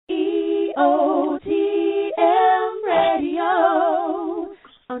OTM Radio.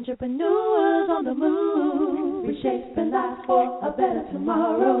 Entrepreneurs on the move, reshaping life for a better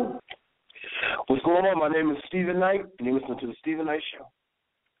tomorrow. What's going on? My name is Stephen Knight, and you're listening to The Stephen Knight Show.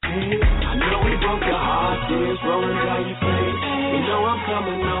 I know we broke your heart, tears rolling down your face. You know I'm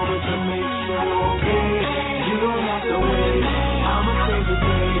coming over to make sure you're okay. You don't have to wait, I'ma save the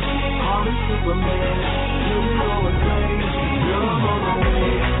day. Call me Superman, you can go and play. Girl, I'm on my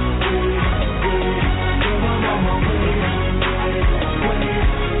way. Girl, I'm on my way.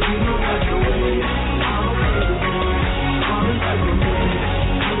 You don't have to wait, I'ma save the day. Call me Superman,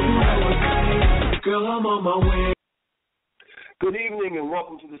 you can go and play. Girl, I'm on my way. Good evening and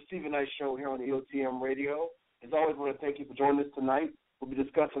welcome to the Stephen Knight Show here on the OTM Radio. As always, I want to thank you for joining us tonight. We'll be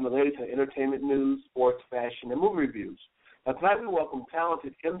discussing the latest in entertainment news, sports, fashion, and movie reviews. Now, tonight we welcome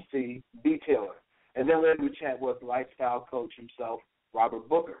talented MC B. Taylor, and then later we chat with lifestyle coach himself, Robert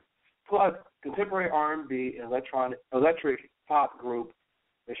Booker. Plus, contemporary R&B and electric pop group,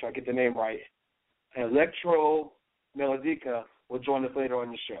 make sure I get the name right, LektroMelodica will join us later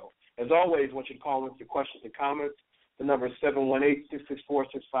on the show. As always, I want you to call in with your questions and comments. The number is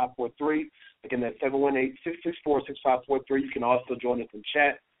 718-664-6543. Again, that's 718-664-6543. You can also join us in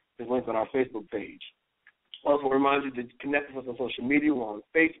chat. There's a link on our Facebook page. Also, I remind you to connect with us on social media. We're on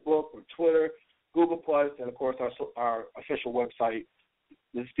Facebook, or Twitter, Google+, and, of course, our official website,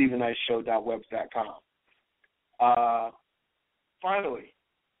 thestephenknightshow.webs.com. Finally,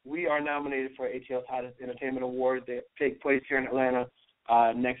 we are nominated for ATL's Hottest Entertainment Awards. They take place here in Atlanta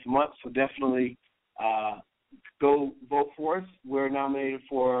next month, so definitely go vote for us. We're nominated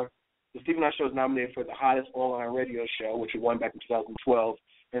for, the Stephen Knight Show is nominated for the hottest online radio show, which we won back in 2012.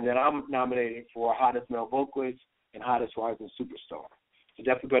 And then I'm nominated for hottest male vocalist and hottest rising superstar. So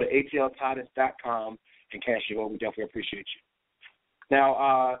definitely go to atlshottest.com and cast your vote. We definitely appreciate you.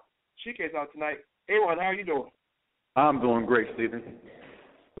 Now, Chike's out tonight. Hey, Ron, how are you doing? I'm doing great, Stephen.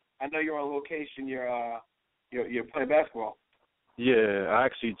 I know you're on location. You're playing basketball. Yeah, I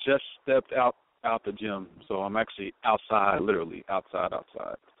actually just stepped out the gym, so I'm actually outside, literally outside.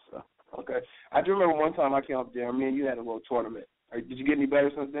 So. Okay. I do remember one time I came up there, me and you had a little tournament. Did you get any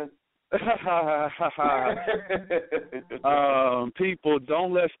better since then? People,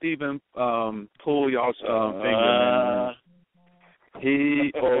 don't let Stephen pull y'all's finger,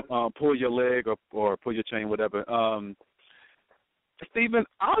 man. Pull your leg or pull your chain, whatever. Stephen,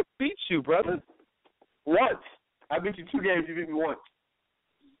 I'll beat you, brother. Once. I beat you 2 games, you beat me once.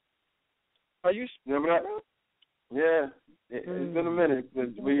 Are you remember that? Yeah, it's been a minute,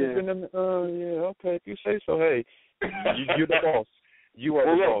 but yeah. Yeah, okay. If you say so, hey, you're the boss. You are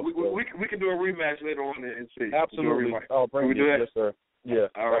the boss. We can do a rematch later on and see. Absolutely. Oh, bring we do that? Yes, sir. Yeah,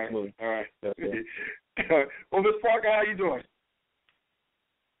 all right. Absolutely. All right. Yes, Well, Miss Parker, how you doing?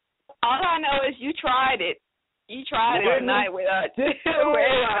 All I know is you tried it. You tried it tonight with us. I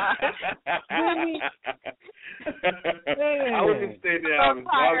was going to stay there. I'm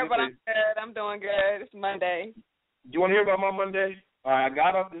tired, but I'm good. I'm doing good. It's Monday. Do you want to hear about my Monday? All right, I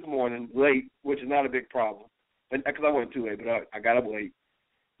got up this morning late, which is not a big problem, because I wasn't too late, but I got up late.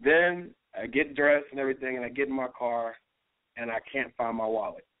 Then I get dressed and everything, and I get in my car, and I can't find my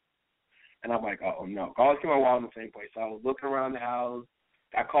wallet. And I'm like, oh, no. I always keep my wallet in the same place. So I was looking around the house.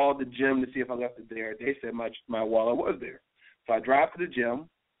 I called the gym to see if I left it there. They said my wallet was there. So I drive to the gym.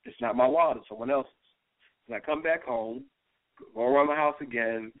 It's not my wallet. It's someone else's. And I come back home, go around the house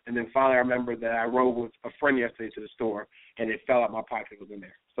again, and then finally I remember that I rode with a friend yesterday to the store, and it fell out my pocket. It was in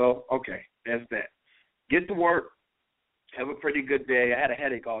there. So, okay, that's that. Get to work, have a pretty good day. I had a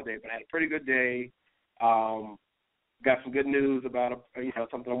headache all day, but I had a pretty good day. Got some good news about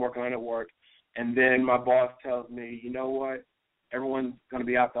something I'm working on at work. And then my boss tells me, you know what? Everyone's going to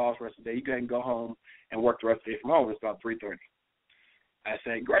be out the office the rest of the day. You go ahead and go home and work the rest of the day from home. It's about 3:30. I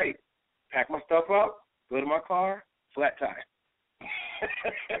say, great. Pack my stuff up, go to my car, flat tire.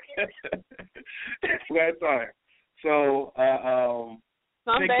 Flat tire. So,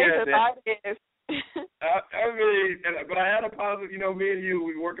 some days it's like this. But I had a positive, me and you,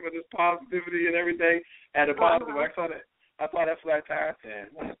 we were working on this positivity and everything. I had a positive. I saw that flat tire.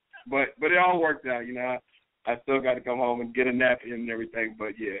 But it all worked out, I still got to come home and get a nap and everything.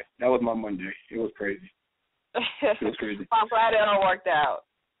 But, yeah, that was my Monday. It was crazy. It was crazy. I'm glad it all worked out.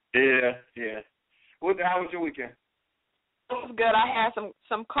 Yeah. How was your weekend? It was good. I had some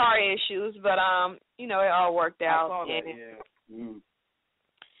car issues, but, it all worked out. I saw that, yeah.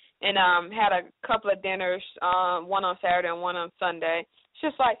 And had a couple of dinners, one on Saturday and one on Sunday. It's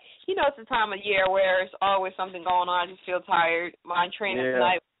just like, it's the time of year where there's always something going on. I just feel tired. My training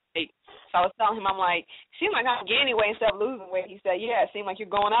tonight was So I was telling him, I'm like, seems like I'm gaining weight instead of losing weight. He said, yeah, it seems like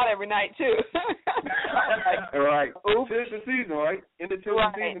you're going out every night too. Right. It's the season, right? In the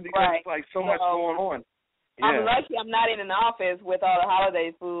season because it's like so much going on. Yeah. I'm lucky I'm not in an office with all the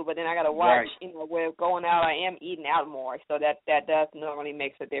holiday food, but then I got to watch, with going out, I am eating out more. So that does normally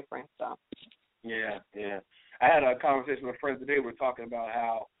makes a difference. So. Yeah. I had a conversation with friends today. We're talking about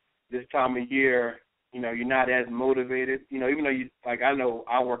how this time of year, you're not as motivated. Even though you I know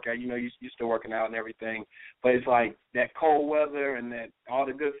I work out. You're still working out and everything, but it's like that cold weather and that all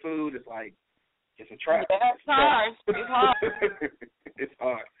the good food. It's like it's a trap. Yeah, it's hard. It's hard. It's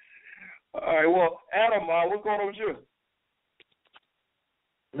hard. All right. Well, Adam, what's going on with you?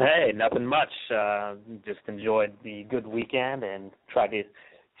 Hey, nothing much. Just enjoyed the good weekend and tried to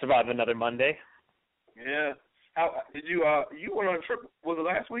survive another Monday. Yeah. How did you? You went on a trip. Was it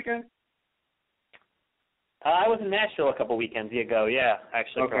last weekend? I was in Nashville a couple weekends ago. Yeah,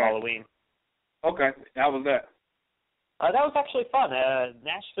 actually for Halloween. Okay. How was that? That was actually fun.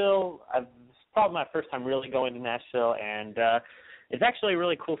 Nashville. It's probably my first time really going to Nashville, and it's actually a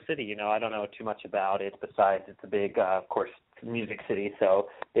really cool city. I don't know too much about it besides it's a big, of course, music city, so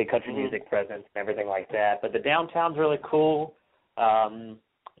big country music presence and everything like that. But the downtown's really cool.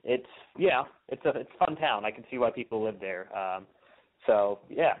 It's a fun town. I can see why people live there. So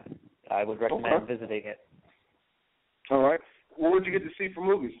yeah, I would recommend visiting it. All right. What would you get to see for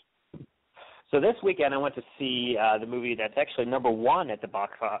movies? So this weekend I went to see the movie that's actually #1 at the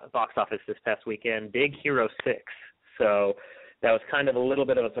box office this past weekend, Big Hero 6. So that was kind of a little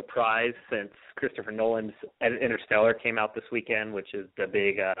bit of a surprise since Christopher Nolan's Interstellar came out this weekend, which is the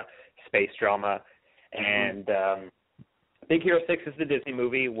big space drama. And Big Hero 6 is the Disney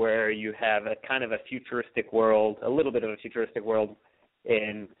movie where you have a kind of a futuristic world, a little bit of a futuristic world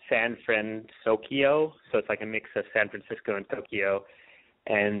in San Francisco. So it's like a mix of San Francisco and Tokyo.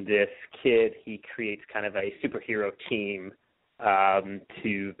 And this kid, he creates kind of a superhero team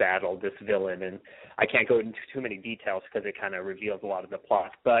to battle this villain. And I can't go into too many details because it kind of reveals a lot of the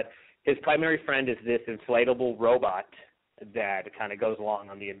plot. But his primary friend is this inflatable robot that kind of goes along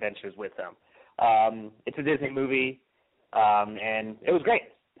on the adventures with him. It's a Disney movie, and it was great.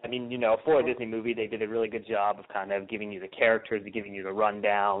 I mean, for a Disney movie, they did a really good job of kind of giving you the characters, giving you the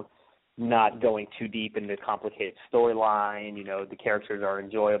rundown, not going too deep into complicated storyline. The characters are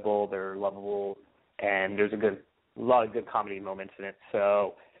enjoyable, they're lovable, and there's a lot of good comedy moments in it.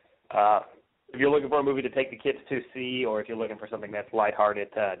 So if you're looking for a movie to take the kids to see, or if you're looking for something that's lighthearted,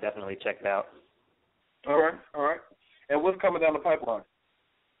 definitely check it out. All right. And what's coming down the pipeline?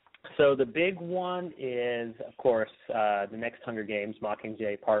 So the big one is, of course, the next Hunger Games,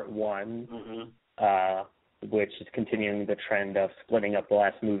 Mockingjay Part 1, which is continuing the trend of splitting up the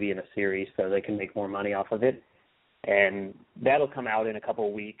last movie in a series so they can make more money off of it. And that'll come out in a couple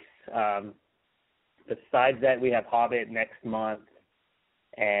of weeks. Besides that, we have Hobbit next month.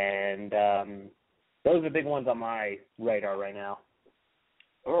 And those are the big ones on my radar right now.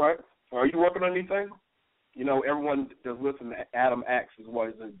 All right. Are you working on anything? Everyone does listen to Adam acts as well.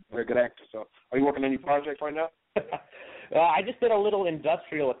 He's a very good actor. So are you working on any projects right now? I just did a little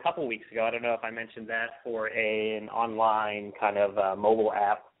industrial a couple weeks ago. I don't know if I mentioned that, for an online kind of mobile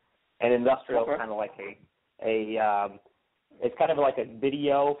app. And industrial is kind of like it's kind of like a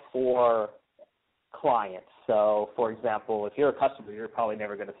video for clients. So, for example, if you're a customer, you're probably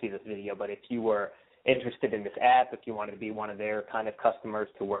never going to see this video. But if you were interested in this app, if you wanted to be one of their kind of customers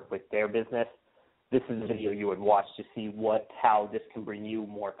to work with their business, this is a video you would watch to see how this can bring you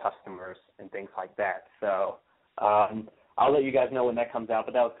more customers and things like that. So I'll let you guys know when that comes out,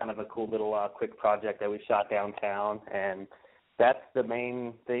 but that was kind of a cool little quick project that we shot downtown, and that's the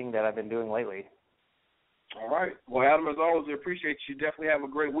main thing that I've been doing lately. All right. Well, Adam, as always, we appreciate you. Definitely have a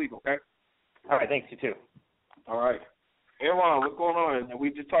great week, okay? All right. Thanks, you too. All right. Aaron, what's going on?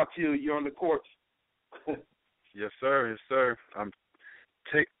 We just talked to you. You're on the courts. Yes, sir.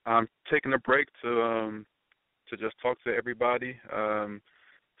 I'm taking a break to just talk to everybody.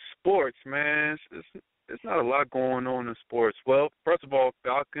 Sports, man. It's not a lot going on in sports. Well, first of all,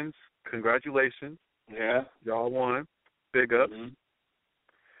 Falcons, congratulations. Yeah. Y'all won. Big ups.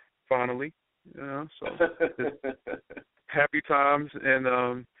 Finally. So happy times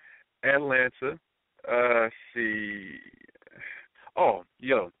in Atlanta. See. Oh,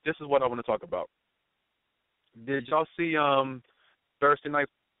 this is what I want to talk about. Did y'all see Thursday night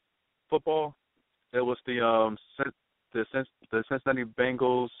football? It was the Cincinnati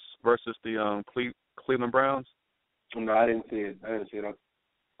Bengals versus the Cleveland Browns. No, I didn't see it.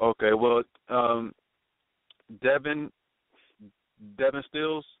 Okay, well, Devin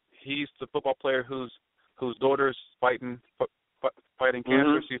Stills, he's the football player whose daughter's fighting fighting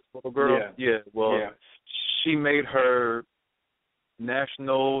cancer. She's a little girl. Yeah. Well, she made her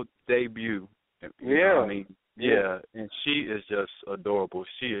national debut. Yeah. I mean, and she is just adorable.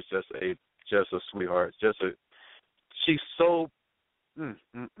 She is just a sweetheart. She's so.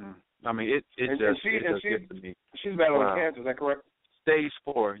 I mean, it just gets to me. She's battling cancer. Is that correct? Stage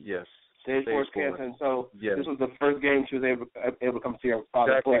 4, yes. Stage 4 cancer, and so this was the first game she was able to come see her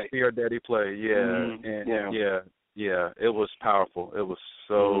father play. See her daddy play, and it was powerful. It was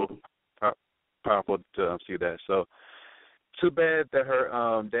so powerful to see that. So, too bad that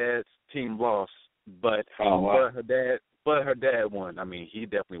her dad's team lost, but her dad won. I mean, he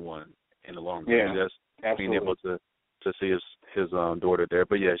definitely won in the long run. Yeah, just being able to see his daughter there.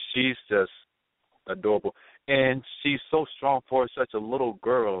 But yeah, she's just adorable, and she's so strong for such a little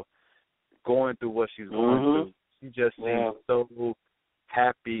girl going through what she's going through. She just seems so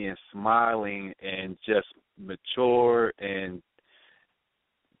happy and smiling and just mature, and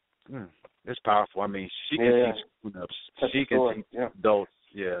it's powerful. I mean, she can teach grown-ups. She can teach adults.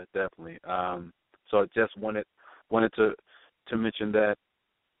 Yeah, definitely. So I just wanted to mention that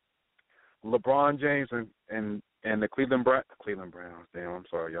LeBron James and the Cleveland Browns. Damn, I'm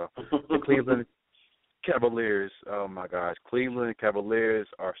sorry, y'all. The Cleveland Cavaliers. Oh my gosh, Cleveland Cavaliers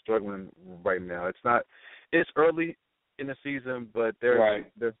are struggling right now. It's early in the season, but they're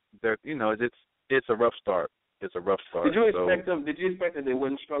it's a rough start. It's a rough start. Did you expect them? Did you expect that they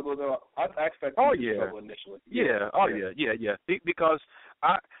wouldn't struggle though? I expected them to struggle initially. Yeah. Because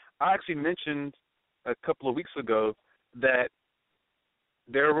I actually mentioned a couple of weeks ago that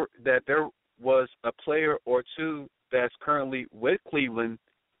there was a player or two that's currently with Cleveland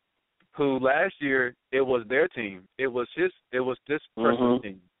who last year it was their team. It was this person's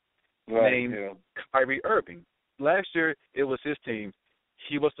team named Kyrie Irving. Last year it was his team.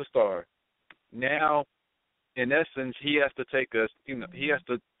 He was the star. Now, in essence, he has to take a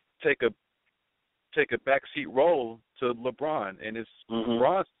backseat role to LeBron and his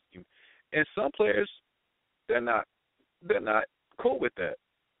LeBron's team. And some players, they're not cool with that.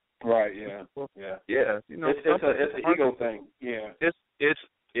 Right. Yeah. Yeah. You know, it's an ego thing. Yeah.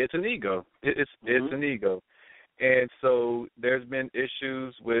 It's an ego. It's an ego, and so there's been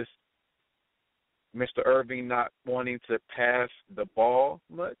issues with Mr. Irving not wanting to pass the ball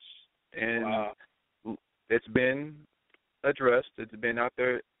much, and it's been addressed. It's been out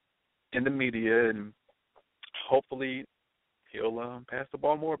there in the media, and hopefully he'll pass the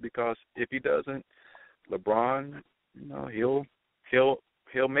ball more, because if he doesn't, LeBron,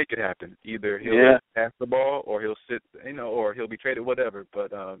 he'll make it happen. Either he'll pass the ball, or he'll sit, or he'll be traded, whatever.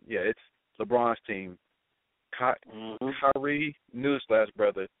 But it's LeBron's team. Kyrie, newsflash,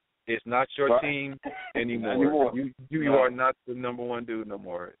 brother, it's not your team anymore. You are not the number one dude no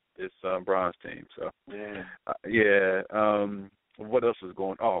more. It's Bron's team. So what else is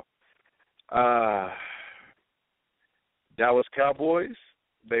going on? Dallas Cowboys,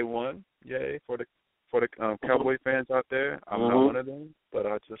 they won. Yay for the Cowboy fans out there. I'm not one of them, but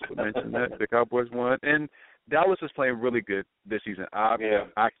I just would mention that the Cowboys won, and Dallas is playing really good this season. I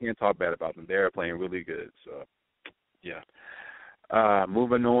can't talk bad about them. They're playing really good. So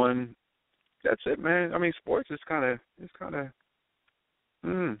moving on. That's it, man. I mean, sports is kind of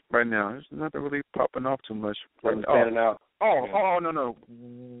right now. There's nothing really popping off too much. Standing out. No.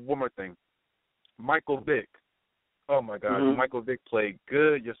 One more thing. Michael Vick. Oh my God, Michael Vick played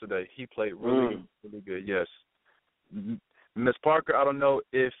good yesterday. He played really, really good. Yes, Miss Parker. I don't know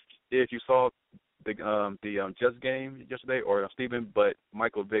if you saw the Jets game yesterday or Stephen, but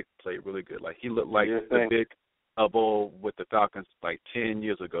Michael Vick played really good. Like, he looked like the Vick of old with the Falcons like 10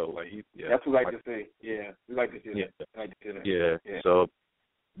 years ago. Like that's what I like to see. Yeah, we like to see that. I like to see that. Yeah. So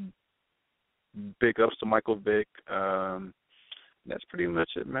big ups to Michael Vick. That's pretty much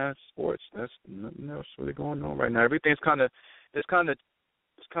it, man. Sports. That's nothing else really going on right now. Everything's kind of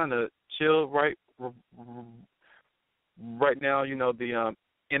chill right now. You know, the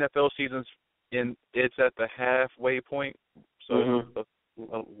NFL season's it's at the halfway point, so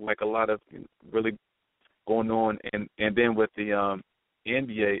like a lot of really going on, and then with the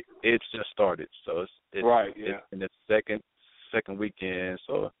NBA, it's just started, so it's in its second weekend,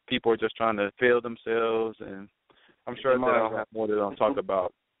 so people are just trying to feel themselves, and I'm sure that I'll have more to talk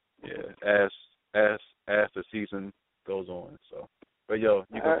about as the season goes on. So, but you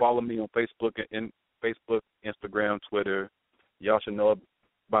can follow me on Facebook, Instagram, Twitter. Y'all should know it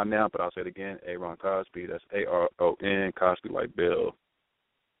by now, but I'll say it again. Aaron Cosby. That's ARON Cosby, like Bill.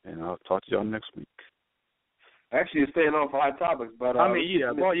 And I'll talk to y'all next week. Actually, you're staying on for hot topics, but I mean,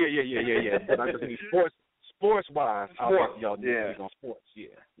 yeah. But I just mean sports wise. I'll talk to y'all next week on sports.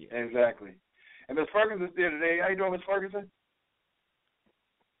 Yeah. Exactly. And Ms. Ferguson's there today. How you doing, Ms. Ferguson?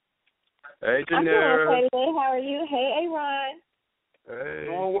 Hey, I'm Janera. doing okay today. How are you? Hey, Aaron. Hey.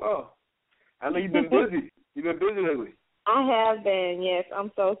 Oh, well. I know you've been busy. You've been busy lately. I have been, yes.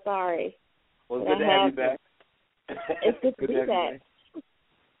 I'm so sorry. Well, it's good to have you back. It's good to be have back. you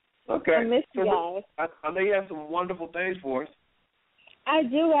back. Okay. I miss you guys. I know you have some wonderful things for us. I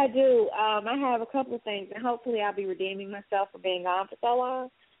do. I have a couple of things, and hopefully I'll be redeeming myself for being gone for so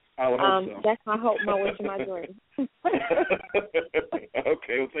long. I would hope so. That's my hope, my wish, and my dream. Okay,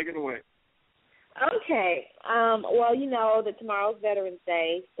 well, take it away. Okay. Well, you know that tomorrow's Veterans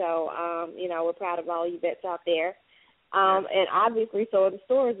Day, so, you know, we're proud of all you vets out there. And obviously so are the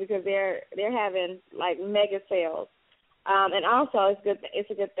stores because they're having, like, mega sales. And also it's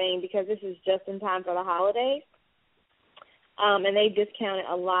a good thing because this is just in time for the holidays. And they discounted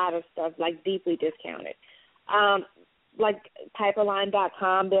a lot of stuff, like deeply discounted. Like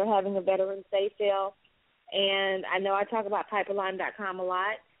Piperline.com, they're having a Veterans Day sale. And I know I talk about Piperline.com a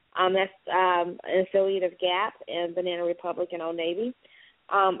lot. That's an affiliate of Gap and Banana Republic and Old Navy.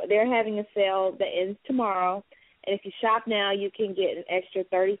 They're having a sale that ends tomorrow. And if you shop now, you can get an extra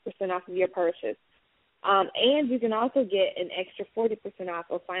 30% off of your purchase. And you can also get an extra 40% off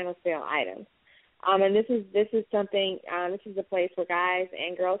of final sale items. And this is something, this is a place where guys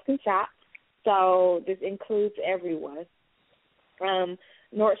and girls can shop. So this includes everyone.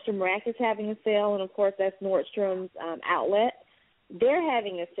 Nordstrom Rack is having a sale, and, of course, that's Nordstrom's outlet. They're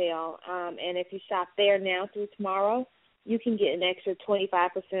having a sale, and if you shop there now through tomorrow, you can get an extra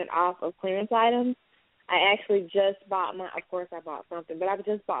 25% off of clearance items. I actually just bought of course I bought something, but I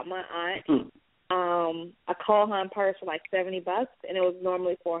just bought my aunt a Cole Haan purse for like $70, and it was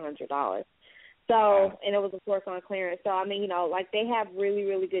normally $400. So, and it was, of course, on clearance. So, I mean, you know, like they have really,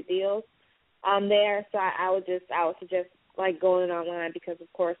 really good deals there. So I would suggest, like, going online because,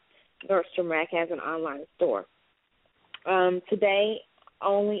 of course, Nordstrom Rack has an online store. Today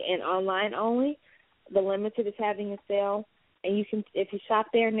only and online only, the Limited is having a sale. And you can, if you shop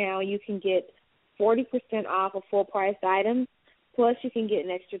there now, you can get 40% off of full-priced items. Plus, you can get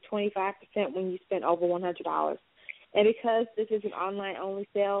an extra 25% when you spend over $100. And because this is an online-only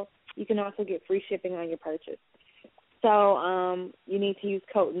sale, you can also get free shipping on your purchase. So you need to use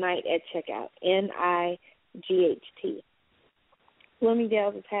code NIGHT at checkout, NIGHT.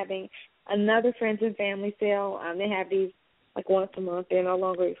 Bloomingdale's is having another Friends and Family sale. They have these like once a month. They're no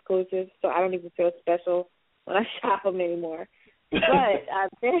longer exclusive, so I don't even feel special when I shop them anymore. But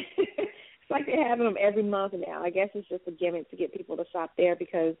it's like they're having them every month now. I guess it's just a gimmick to get people to shop there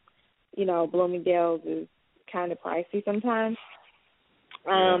because, you know, Bloomingdale's is kind of pricey sometimes.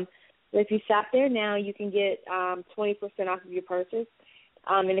 So if you shop there now, you can get 20% off of your purchase.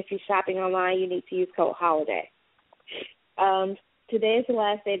 And if you're shopping online, you need to use code HOLIDAY. Today is the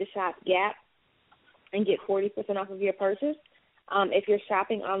last day to shop Gap and get 40% off of your purchase. If you're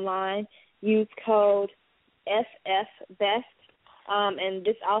shopping online, use code SFBEST. And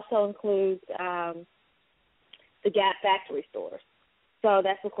this also includes the Gap factory stores. So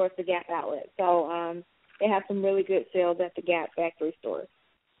that's, of course, the Gap outlet. So they have some really good sales at the Gap factory stores.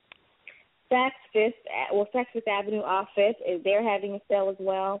 Saks Fifth Avenue off Fifth, they're having a sale as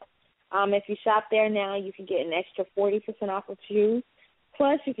well. If you shop there now, you can get an extra 40% off of shoes.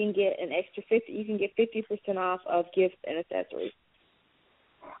 Plus, you can get an extra 50% off of gifts and accessories.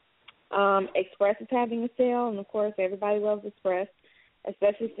 Express is having a sale, and of course, everybody loves Express,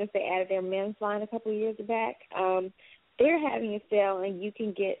 especially since they added their men's line a couple of years back. They're having a sale, and you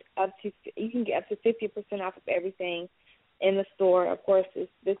can get up to 50% off of everything in the store. Of course,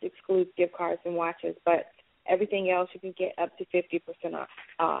 this excludes gift cards and watches, but everything else you can get up to 50%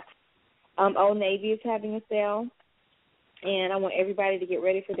 off. Old Navy is having a sale, and I want everybody to get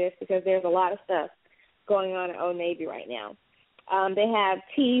ready for this because there's a lot of stuff going on at Old Navy right now. They have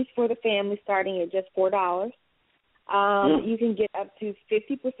tees for the family starting at just $4. You can get up to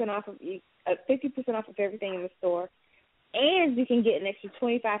 50% off of everything in the store, and you can get an extra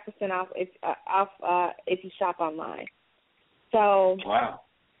 25% off if you shop online. So, wow,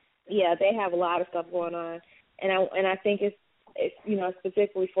 yeah, they have a lot of stuff going on, and I think it's you know,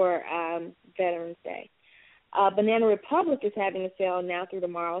 specifically for Veterans Day. Banana Republic is having a sale now through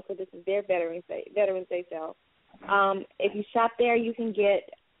tomorrow, so this is their Veterans Day sale. If you shop there, you can get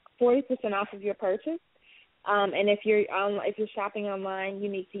 40% off of your purchase. And if you're shopping online, you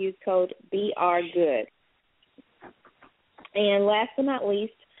need to use code BRGOOD. And last but not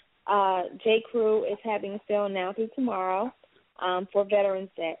least, J. Crew is having a sale now through tomorrow for Veterans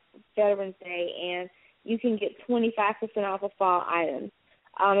Day, and you can get 25% off of fall items.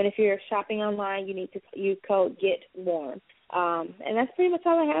 And if you're shopping online, you need to use code GETWARM. And that's pretty much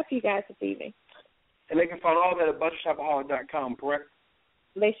all I have for you guys this evening. And they can find all that at butchershopaholic.com, correct?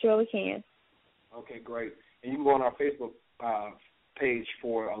 They surely can. Okay, great. And you can go on our Facebook page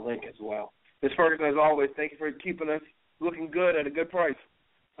for a link as well. Ms. Ferguson, as always, thank you for keeping us looking good at a good price.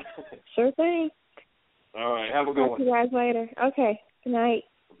 Sure thing. All right, have a good one. Talk to you guys later. Okay, good night.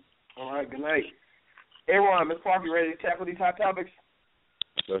 All right, good night. Hey, Ron, Ms. Parker, you ready to tackle these hot topics?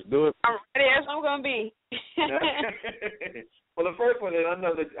 Let's do it. I'm ready as I'm going to be. Well, the first one is, I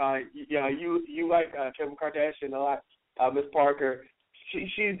know that you like Kim Kardashian a lot, Ms. Parker.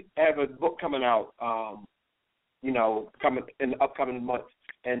 She has a book coming out, coming in the upcoming months,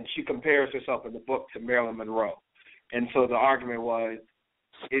 and she compares herself in the book to Marilyn Monroe. And so the argument was,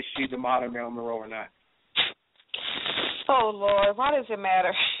 is she the modern Marilyn Monroe or not? Oh, Lord, why does it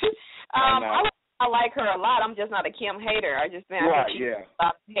matter? I like her a lot. I'm just not a Kim hater. I think she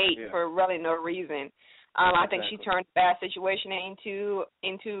hate for really no reason. I think she turned a bad situation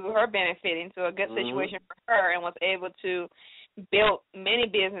into her benefit, into a good situation for her, and was able to build many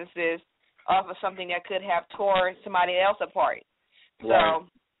businesses off of something that could have torn somebody else apart. So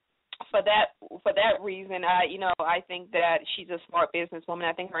for that reason, I think that she's a smart businesswoman.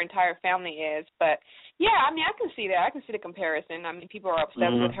 I think her entire family is. But yeah, I mean, I can see that. I can see the comparison. I mean, people are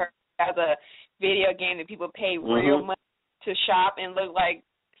obsessed with her as a video game that people pay real money to shop and look like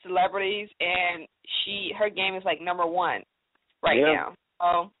celebrities, and her game is like number one now.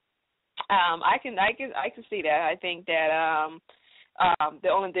 So I can see that. I think that the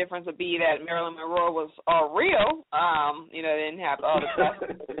only difference would be that Marilyn Monroe was real. Didn't have all the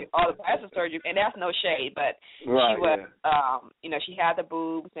plastic surgery, and that's no shade, but she was she had the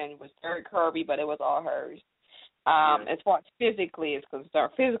boobs and was very curvy, but it was all hers. As far as physical is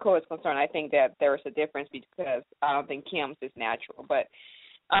concerned, I think that there is a difference because I don't think Kim's is natural. But,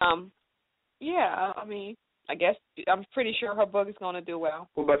 I mean, I guess I'm pretty sure her book is going to do well.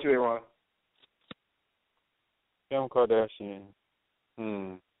 What about you, Aaron? Kim Kardashian.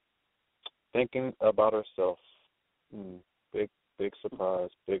 Thinking about herself. Big surprise.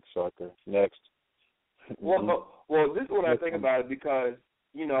 Big shocker. Next. Well, this is what I think about it because,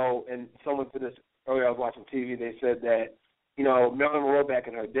 and someone said this earlier, I was watching TV, they said that, Marilyn Monroe back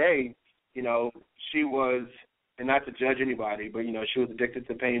in her day, she was, and not to judge anybody, but, she was addicted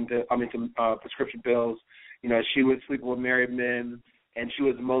to prescription pills. She was sleeping with married men, and she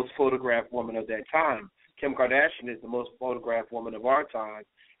was the most photographed woman of that time. Kim Kardashian is the most photographed woman of our time.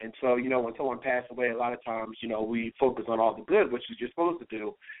 And so, when someone passed away, a lot of times, we focus on all the good, which is you're supposed to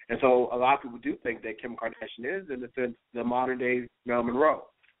do. And so a lot of people do think that Kim Kardashian is, in a sense, the modern-day Marilyn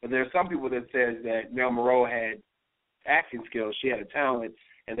Monroe. But there are some people that says that Marilyn Monroe had acting skills. She had a talent,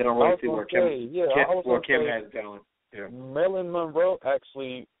 and they don't really see where Kim has talent. Yeah. Marilyn Monroe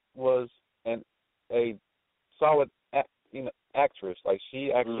actually was a solid actress. Like,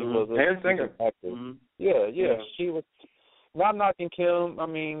 she actually was a singer. Actress. Yeah. She was not knocking Kim. I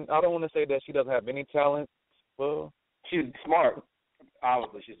mean, I don't want to say that she doesn't have any talent. Well, she's smart.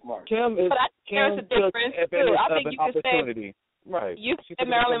 Obviously, she's smart. Kim there's a difference, too. I think you could say... Right. You said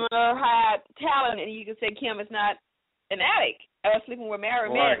Marilyn Monroe had talent, and you could say Kim is not an addict or sleeping with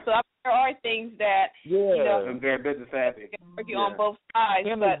married men. So there are things that, and very business savvy. Argue on both sides.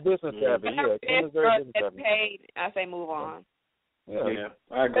 Kim is business savvy. Yeah, Kim is very business savvy. Paid, I say move on. Yeah,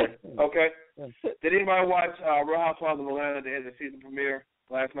 I agree. Okay. Did anybody watch Real Housewives of Atlanta? They had the season premiere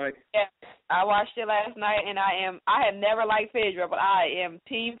last night. Yeah, I watched it last night, and I have never liked Phaedra, but I am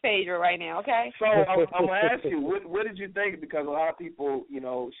Team Phaedra right now. Okay. So I'm gonna ask you, what did you think? Because a lot of people,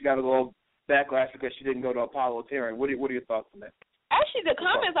 she got a little backlash because she didn't go to Apollo's hearing. What are your thoughts on that? Actually, the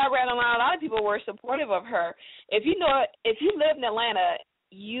comments I read online, a lot of people were supportive of her. If you live in Atlanta,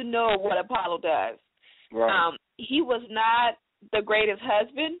 you know what Apollo does. Right. He was not the greatest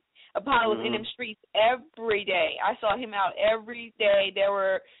husband. Apollo was in them streets every day. I saw him out every day. There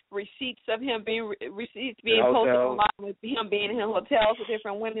were receipts of him being posted online with him being in hotels with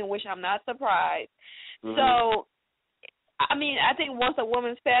different women, which I'm not surprised. So, I mean, I think once a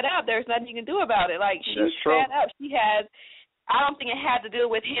woman's fed up, there's nothing you can do about it. Like, she's fed up. I don't think it had to do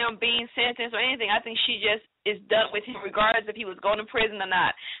with him being sentenced or anything. I think she just is done with him, regardless if he was going to prison or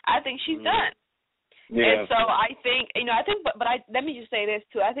not. I think she's done. Yeah. And so I think, let me just say this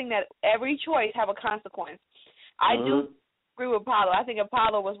too. I think that every choice have a consequence. I do agree with Apollo. I think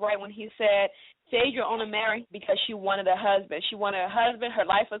Apollo was right when he said Phaedra only married because she wanted a husband. She wanted a husband. Her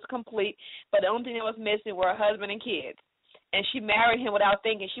life was complete, but the only thing that was missing were a husband and kids. And she married him without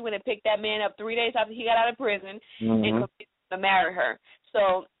thinking. She went and picked that man up 3 days after he got out of prison and convinced him to marry her.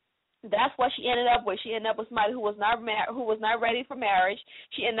 So that's what she ended up with. She ended up with somebody who was not ready for marriage.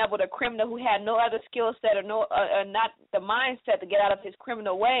 She ended up with a criminal who had no other skill set or not the mindset to get out of his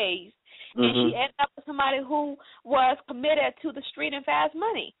criminal ways. And she ended up with somebody who was committed to the street and fast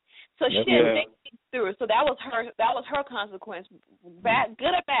money. So she didn't think things through. So that was her consequence. Bad,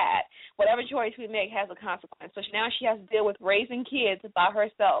 good or bad, whatever choice we make has a consequence. So now she has to deal with raising kids by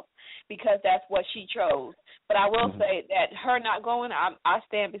herself because that's what she chose. But I will say that her not going, I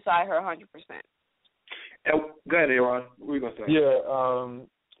stand beside her 100%. Go ahead, Aaron. What were you going to say?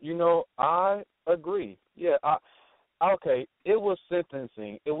 Yeah, I agree. Yeah, okay, it was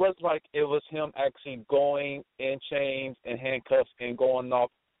sentencing. It was like it was him actually going in chains and handcuffs and going off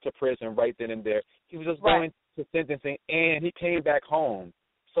to prison right then and there. He was just going to sentencing, and he came back home.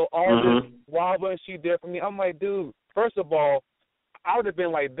 So all this, why wasn't she there for me? I'm like, dude, first of all, I would have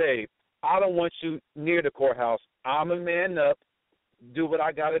been like, babe, I don't want you near the courthouse. I'm a man up. Do what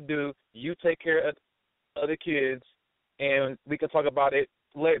I got to do. You take care of the kids, and we can talk about it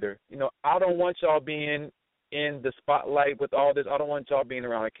later. I don't want y'all being in the spotlight with all this. I don't want y'all being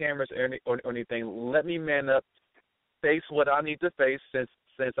around the cameras or anything. Let me man up, face what I need to face since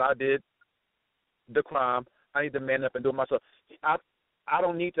I did the crime. I need to man up and do it myself. I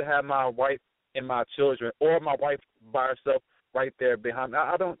don't need to have my wife and my children or my wife by herself right there behind me.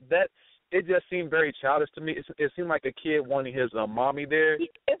 It just seemed very childish to me. It seemed like a kid wanting his mommy there.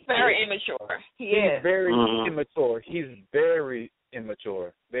 It's very immature. He's very immature. He's very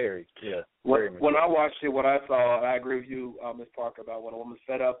immature. Very, yeah. Very immature. When I watched it, what I saw, I agree with you, Ms. Parker, about when a woman's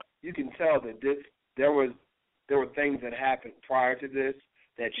fed up. You can tell that there were things that happened prior to this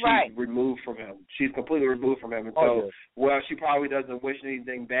that she's removed from him. She's completely removed from him. And so, while she probably doesn't wish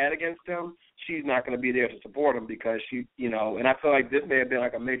anything bad against him, she's not going to be there to support him because she, and I feel like this may have been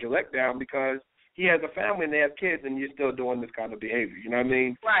like a major letdown because he has a family and they have kids and you're still doing this kind of behavior. You know what I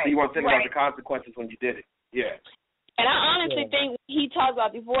mean? Right. So you want to think about the consequences when you did it. Yeah. And I honestly think when he talked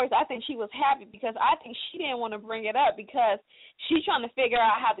about divorce, I think she was happy because I think she didn't want to bring it up because she's trying to figure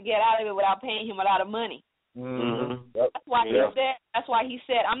out how to get out of it without paying him a lot of money. That's why he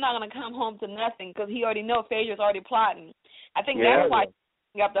said I'm not going to come home to nothing because he already knows Phaedra's already plotting. I think that's why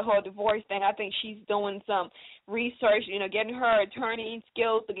she got the whole divorce thing. I think she's doing some research, getting her attorney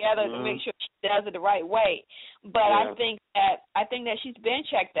skills together to make sure she does it the right way. But I think that she's been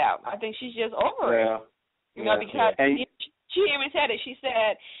checked out. I think she's just over it. Because she even said it. She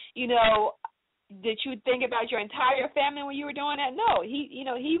said, did you think about your entire family when you were doing that? No,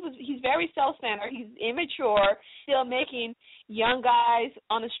 he's very self-centered. He's immature, still making young guys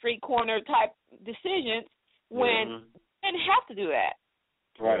on the street corner type decisions when he didn't have to do that.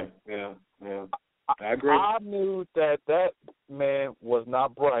 Right. Yeah. I agree. I knew that man was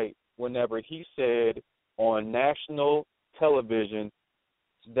not bright whenever he said on national television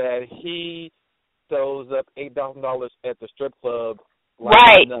that he throws up $8,000 at the strip club.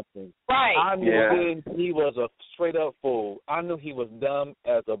 Like nothing. Right. I knew he was a straight up fool. I knew he was dumb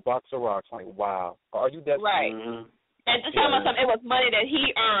as a box of rocks. Like, wow, are you that? Right. And to tell me something, it was money that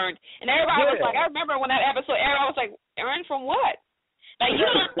he earned, and everybody was like, I remember when that episode aired, I was like, earned from what? Like you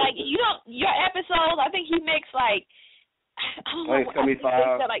don't your episodes. I think he makes like I don't know. I think he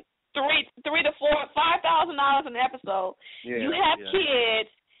said like $3,000 to $5,000 an episode. Yeah, you have kids.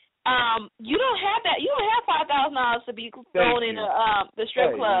 You don't have that. You don't have $5,000 to be thrown in the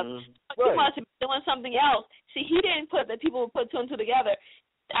strip club. You must be doing something else. See, he didn't put that people would put two and two together.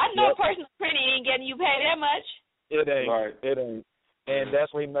 I know a person pretty ain't getting you paid that much. It ain't. Right. It ain't. And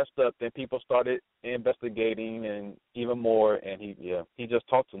that's where he messed up. Then people started investigating and even more. And he just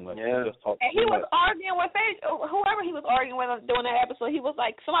talked too much. Yeah. He was arguing with whoever he was arguing with during that episode. He was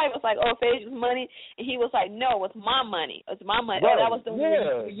like, somebody was like, "Oh, Phaedra's money," and he was like, "No, it's my money. It's my money." Right. Oh, that was the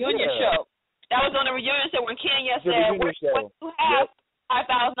reunion show. That was on the reunion show when Kenya said, "What you have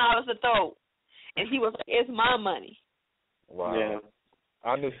 $5,000 to throw?" And he was like, "It's my money." Wow. Yeah.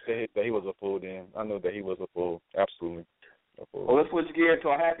 I knew that he was a fool. Then I knew that he was a fool. Absolutely. Well, let's switch gears to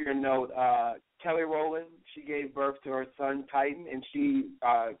a happier note. Kelly Rowland, she gave birth to her son, Titan, and she,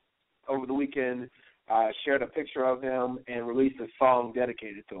 over the weekend, shared a picture of him and released a song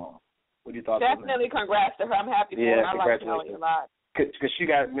dedicated to him. What do you thought? Definitely congrats to her. I'm happy for her. I like Kelly a lot. Because she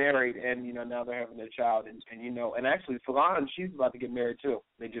got married, and, now they're having their child. And actually, Solange, she's about to get married, too.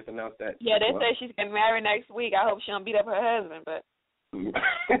 They just announced that. Yeah, they say she's getting married next week. I hope she don't beat up her husband, but... Well,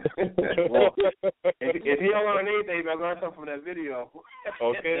 if he don't learn anything, he better learn something from that video.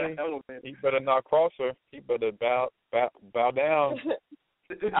 Okay. He better not cross her. He better bow down.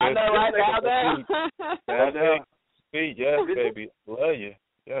 I know, right? Bow down. Bow down. See, yes, baby. Love you.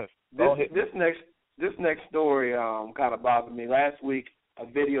 Yes. This next story kind of bothered me. Last week, a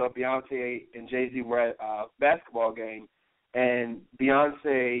video of Beyonce and Jay-Z were at a basketball game, and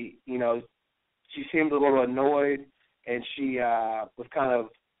Beyonce, she seemed a little annoyed. And she was kind of,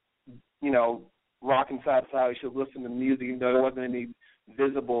 rocking side to side. She was listening to music, even though there wasn't any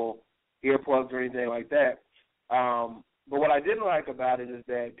visible earplugs or anything like that. But what I didn't like about it is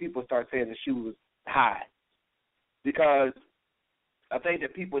that people start saying that she was high, because I think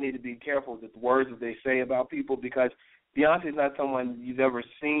that people need to be careful with the words that they say about people, because Beyonce is not someone you've ever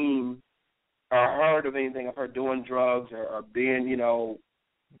seen or heard of anything of her doing drugs or being, you know,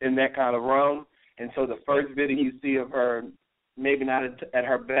 in that kind of realm. And so the first video you see of her, maybe not at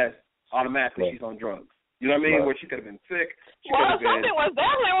her best, automatically she's on drugs. You know what I mean? Where she could have been sick. Something was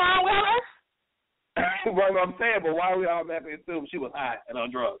definitely wrong with her. Right, what I'm saying, but why do we automatically assume she was high and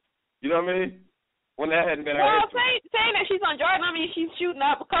on drugs? You know what I mean? When that hadn't been her history. Saying that she's on drugs, I mean, she's shooting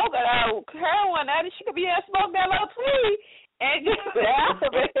up coke at heroin. She could be smoking that little tweed and just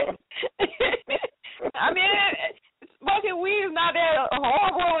I mean, smoking weed is not that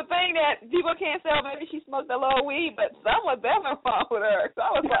horrible thing that people can't say, maybe she smoked a little weed, but something was definitely wrong with her. So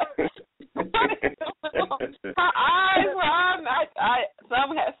I was like, her eyes were on.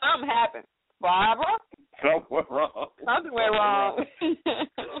 Something happened. Barbara? Something went wrong. Something went wrong.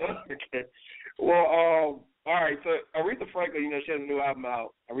 Okay. Well, all right. So Aretha Franklin, you know, she has a new album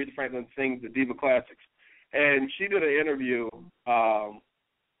out. Aretha Franklin sings the Diva Classics, and she did an interview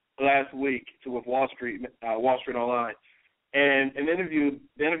last week with Wall Street Online, and the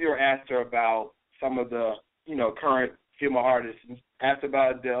interviewer asked her about some of the, you know, current female artists. Asked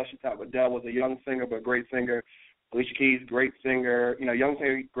about Adele. She thought Adele was a young singer but a great singer. Alicia Keys, great singer. You know, young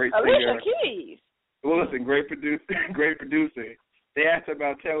singer, great singer. Alicia Keys. Well, listen, great producer. They asked her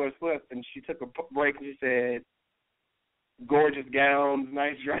about Taylor Swift, and she took a break and she said, gorgeous gowns,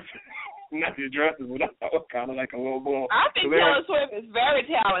 nice dresses. Nice dresses, but I was kind of like a little bull. I think Taylor Swift is very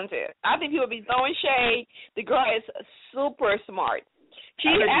talented. I think people be throwing shade. The girl is super smart.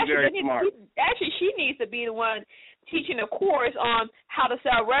 She's very smart. She needs to be the one teaching a course on how to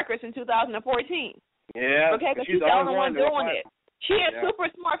sell records in 2014. Yeah. Okay, because she's the only one doing it. She is super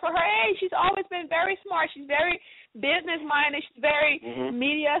smart for her age. She's always been very smart. She's very business-minded. She's very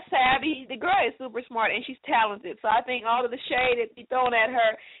media savvy. The girl is super smart, and she's talented. So I think all of the shade that be thrown at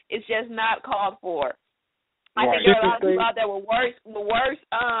her is just not called for. I think there are a lot of people out there with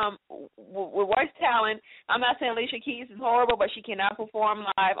worse talent. I'm not saying Alicia Keys is horrible, but she cannot perform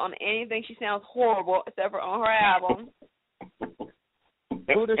live on anything. She sounds horrible, except for on her album.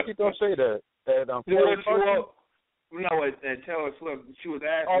 Who did she go say that? No, Taylor Swift. She was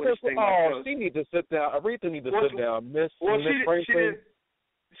asked. She needs to sit down. Aretha needs to sit down. Miss Franklin.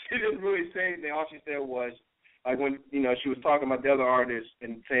 She didn't really say anything. All she said was, like, when, you know, she was talking about the other artists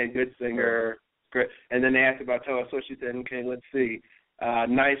and saying good singer, great, and then they asked about Taylor Swift. She said, okay, let's see,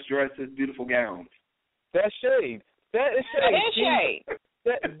 nice dresses, beautiful gowns. That's shade. That is shade. That is shade.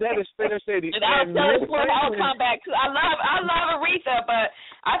 That is fair shade. And I'll come back to. I love Aretha, but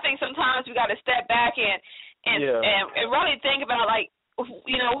I think sometimes we got to step back and really think about, like,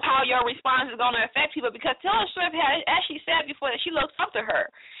 you know, how your response is going to affect people, because Taylor Swift has, as she said before, that she looks up to her.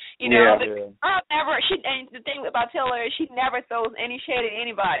 You know, and the thing about Taylor is she never throws any shade at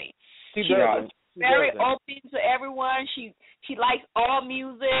anybody. She's very open to everyone. She likes all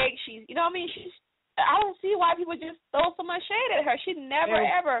music. She's, you know what I mean? I don't see why people just throw so much shade at her. She never,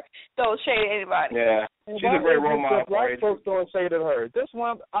 ever throws shade at anybody. Yeah. She's a great role model. Black folks throwing shade at her. This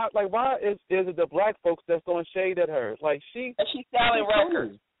one, why is it the black folks that's throwing shade at her? Like, she's selling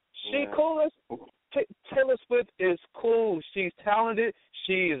records. She cool as Taylor Swift is cool. She's talented.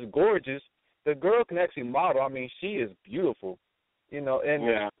 She is gorgeous. The girl can actually model. I mean, she is beautiful. You know,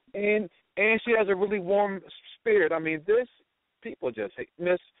 and she has a really warm spirit. I mean, people just hate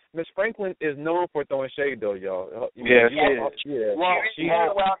Miss Franklin is known for throwing shade, though, y'all. Yeah. Well, she's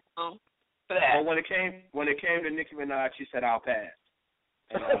welcome for that. Well, when it came to Nicki Minaj, she said, "I'll pass."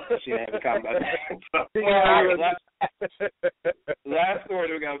 And, she didn't have to comment about that. Last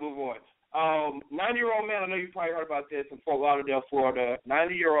story, we got to move on. 90-year-old man, I know you probably heard about this, in Fort Lauderdale, Florida.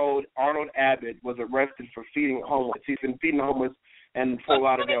 90-year-old Arnold Abbott was arrested for feeding homeless. He's been feeding homeless in Fort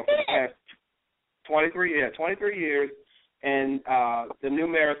Lauderdale for the past 23 years. And the new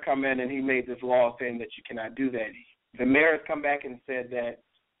mayor has come in, and he made this law saying that you cannot do that. The mayor has come back and said that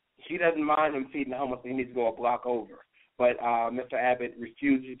he doesn't mind him feeding the homeless, he needs to go a block over. But Mr. Abbott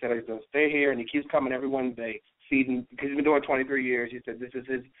refused. He said he's going to stay here, and he keeps coming every Wednesday feeding, because he's been doing 23 years. He said this is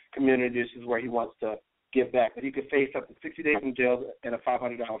his community. This is where he wants to give back. But he could face up to 60 days in jail and a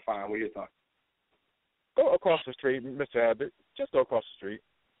 $500 fine. What are your thoughts? Go across the street, Mr. Abbott. Just go across the street.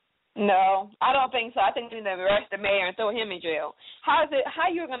 No, I don't think so. I think we need to arrest the mayor and throw him in jail. How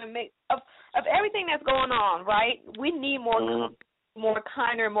you're going to make of everything that's going on, right? We need more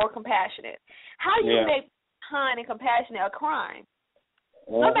kinder, more compassionate. How do you make kind and compassionate a crime?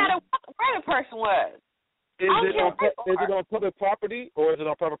 No matter where the person was. Is it on public property or is it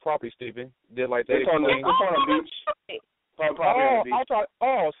on private property, Stephen? It's on a beach. I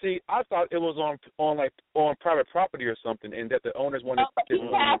thought it was on private property or something, and that the owners wanted. He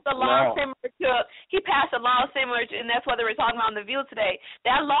passed a law similar to, and that's what they were talking about on the View today.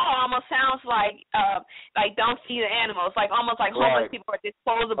 That law almost sounds like don't feed the animals, like almost like homeless people are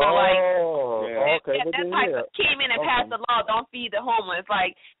disposable. Okay. That's like came in and passed the law, don't feed the homeless.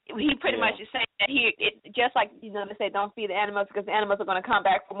 Like he pretty much is saying that just like they say don't feed the animals because the animals are going to come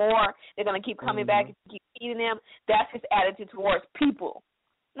back for more. They're going to keep coming back if you keep feeding them. That's his attitude towards people.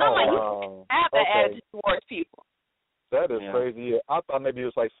 You have that attitude towards people. That is crazy. Yeah. I thought maybe it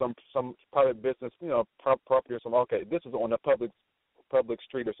was like some private business, property or something. Okay, this is on a public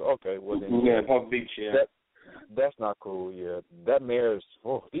street or so. Okay, well then. Yeah, public beach. Yeah. That's not cool. Yeah, that mayor's.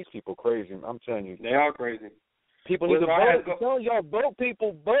 These people crazy. I'm telling you. They are crazy. People need to vote. I'm telling y'all, vote,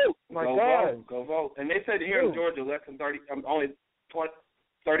 people, vote. My God. Go vote. And they said here in Georgia, less than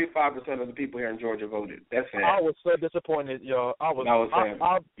 35% of the people here in Georgia voted. That's sad. I was so disappointed, y'all.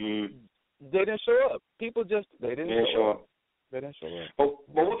 They didn't show up. People they didn't show up. They didn't show up.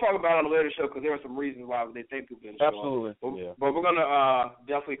 But we'll talk about it on the later show because there are some reasons why they think people didn't show up. Absolutely. But we're going to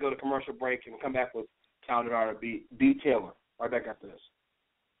definitely go to commercial break and come back with Talented R&B, B. Taylor, right back after this.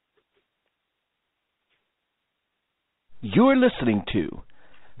 You're listening to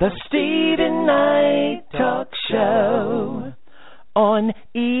the Stephen Knight Talk Show on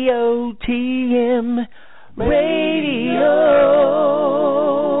EOTM Radio.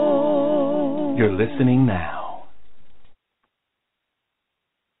 You're listening now.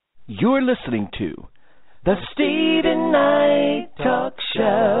 You're listening to the Stephen Knight Talk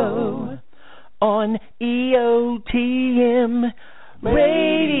Show on EOTM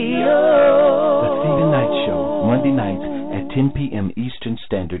Radio. The Stephen Knight Show, Monday nights at 10 p.m. Eastern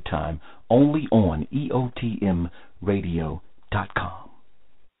Standard Time, only on EOTMRadio.com.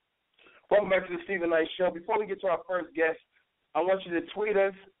 Welcome back to the Stephen Knight Show. Before we get to our first guest, I want you to tweet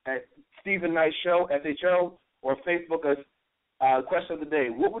us at Stephen Knight Show, SHO, or Facebook us. Question of the day: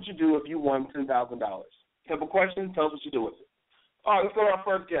 what would you do if you won $10,000? Simple question. Tell us what you do with it. All right, let's go to our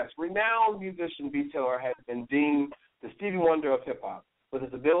first guest. Renowned musician B. Taylor has been deemed the Stevie Wonder of hip-hop with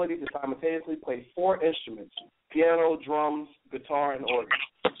his ability to simultaneously play 4 instruments: piano, drums, guitar, and organ.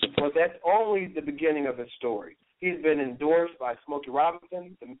 But that's only the beginning of his story. He's been endorsed by Smokey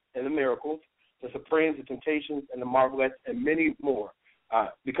Robinson and the Miracles, the Supremes, the Temptations, and the Marvelettes, and many more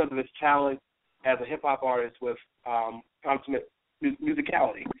because of his talent as a hip-hop artist with consummate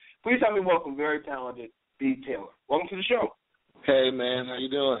musicality. Please help me welcome very talented B. Taylor. Welcome to the show. Hey, man. How you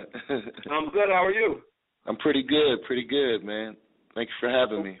doing? I'm good. How are you? I'm pretty good, man. Thank you for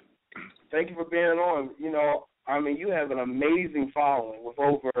having me. Thank you for being on. You have an amazing following with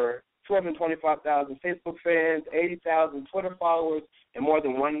over 225,000 Facebook fans, 80,000 Twitter followers, and more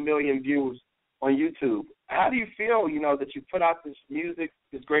than 1 million views on YouTube. How do you feel, that you put out this music,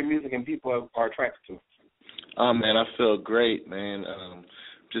 this great music, and people are attracted to it? Oh, man, I feel great, man.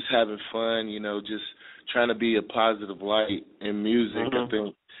 Just having fun, just trying to be a positive light in music. I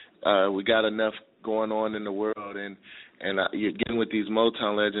think we got enough going on in the world, and you're getting with these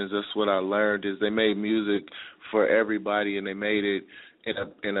Motown legends. That's what I learned is they made music for everybody, and they made it in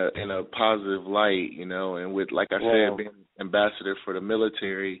a positive light, And with, like I said, being ambassador for the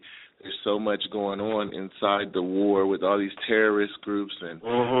military, there's so much going on inside the war with all these terrorist groups and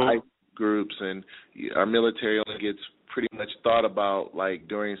ISIS groups, and our military only gets pretty much thought about like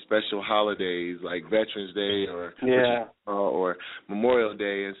during special holidays like Veterans Day or Memorial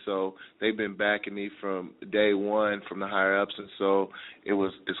Day, and so they've been backing me from day one from the higher ups, and so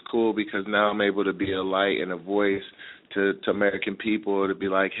it's cool because now I'm able to be a light and a voice to American people to be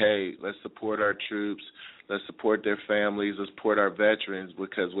like, hey, let's support our troops, let's support their families, let's support our veterans,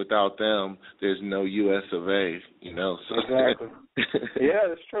 because without them there's no US of A, So. Exactly. Yeah,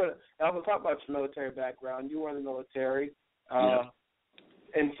 that's true. I was talking about your military background. You were in the military,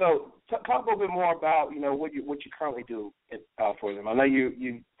 and so talk a little bit more about what you currently do for them. I know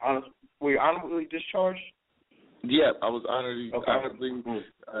were you honorably discharged? Yeah, I was honorably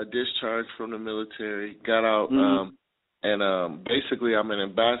discharged from the military. Got out, and basically I'm an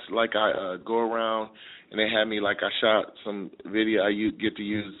ambassador. Like I go around. And they had me like I shot some video. I get to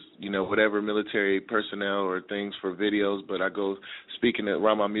use, whatever military personnel or things for videos, but I go speaking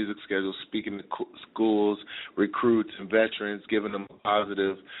around my music schedule, speaking to schools, recruits, and veterans, giving them a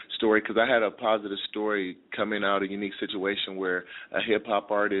positive story. Because I had a positive story coming out of a unique situation where a hip-hop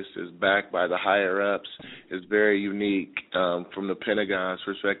artist is backed by the higher-ups. It's very unique from the Pentagon's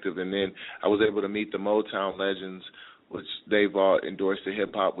perspective. And then I was able to meet the Motown legends which they've all endorsed the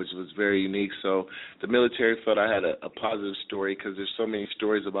hip-hop, which was very unique. So the military felt I had a positive story because there's so many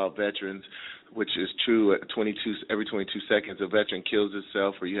stories about veterans, which is true. Every 22 seconds, a veteran kills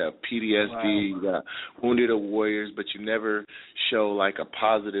himself, or you have PTSD, you got wounded warriors, but you never show like a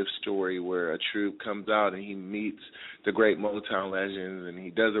positive story where a troop comes out and he meets the great Motown legends, and he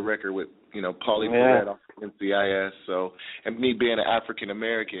does a record with, Paulie Perrette off NCIS. So, and me being an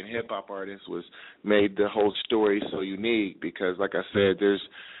African-American hip-hop artist made the whole story so unique because, like I said, there's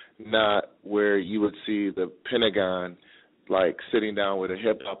not where you would see the Pentagon like sitting down with a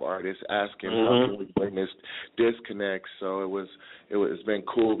hip hop artist asking how can we bring this disconnect. So it's been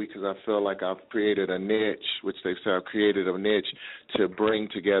cool because I feel like I've created a niche, which they say I've created a niche to bring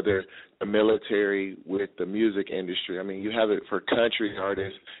together the military with the music industry. I mean, you have it for country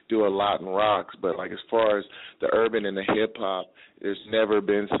artists do a lot in rocks, but like as far as the urban and the hip hop, there's never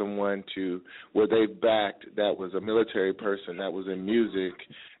been someone where they've backed that was a military person that was in music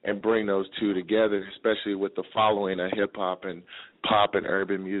and bring those two together, especially with the following of hip-hop and pop and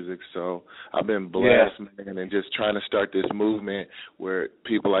urban music. So I've been blessed, man, and just trying to start this movement where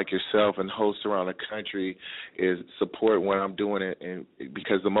people like yourself and hosts around the country is support when I'm doing it. And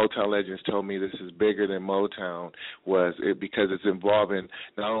because the Motown legends told me this is bigger than Motown because it's involving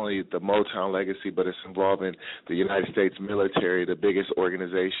not only the Motown legacy, but it's involving the United States military, the biggest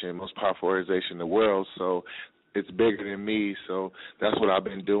organization, most powerful organization in the world. So it's bigger than me, so that's what I've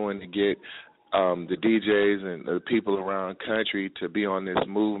been doing to get the DJs and the people around the country to be on this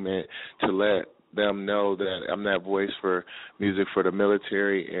movement, to let them know that I'm that voice for music for the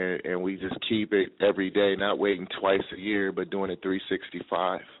military, and we just keep it every day, not waiting twice a year, but doing it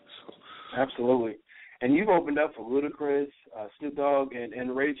 365. So. Absolutely. And you've opened up for Ludacris, Snoop Dogg,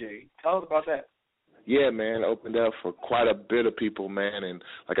 and Ray J. Tell us about that. Yeah, man, opened up for quite a bit of people, man, and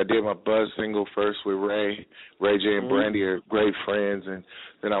like I did my Buzz single first with Ray J and Brandy are great friends, and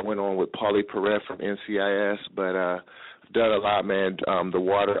then I went on with Paulie Perrette from NCIS, but I've done a lot, man. The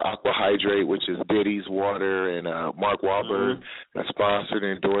water, Aqua Hydrate, which is Diddy's water, and Mark Wahlberg that sponsored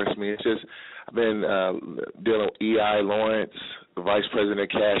and endorsed me. It's just, I've been dealing with E.I. Lawrence, the Vice President of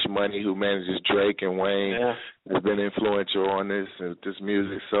Cash Money, who manages Drake and Wayne, has been influential on this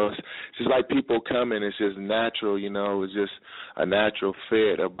music. So it's just like people coming. It's just natural, It's just a natural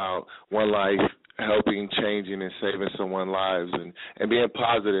fit about one life helping, changing, and saving someone's lives and being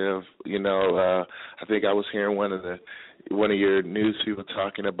positive. I think I was hearing one of your news people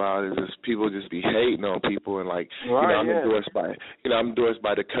talking about is just people just be hating on people, and I'm endorsed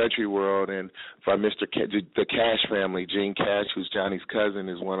by the country world and by the Cash family. Gene Cash, who's Johnny's cousin,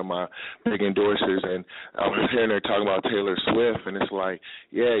 is one of my big endorsers, and I was hearing her talking about Taylor Swift, and it's like,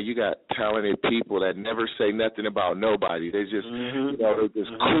 yeah, you got talented people that never say nothing about nobody. They just, they're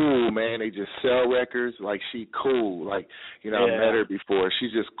just cool, man. They just sell records like she cool. I met her before.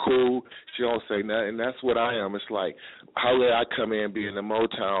 She's just cool. She don't say nothing. That's what I am. It's like, how did I come in being the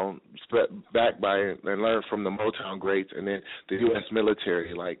Motown, backed by and learn from the Motown greats, and then the U.S.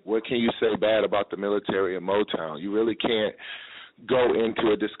 military? Like, what can you say bad about the military and Motown? You really can't go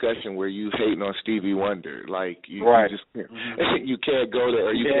into a discussion where you hating on Stevie Wonder. You just you can't go there,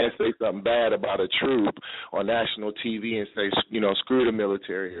 or you can't say something bad about a troop on national TV and say, screw the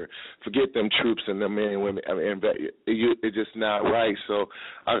military or forget them troops and the men and women. I mean, it's just not right. So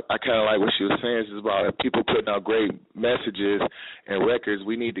I kind of like what she was saying. It's about people putting out great messages and records.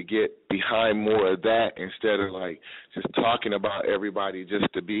 We need to get behind more of that instead of just talking about everybody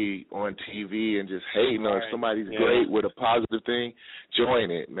just to be on TV and just hating on. If somebody's great with a positive thing,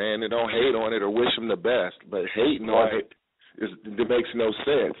 join it, man, and don't hate on it or wish them the best. But hating on it makes no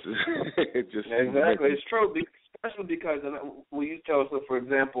sense. Exactly, it's true, especially because when you tell us, for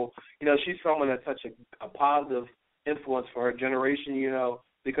example, she's someone that's such a positive influence for her generation,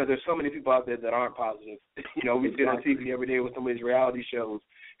 because there's so many people out there that aren't positive. We see it on TV every day with some of these reality shows,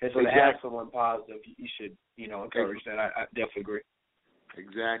 and so to have someone positive, you should, encourage that. I definitely agree.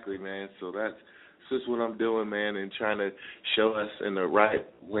 Exactly, man. So that's just what I'm doing, man, and trying to show us in the right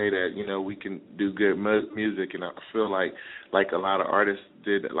way that, we can do good music. And I feel like a lot of artists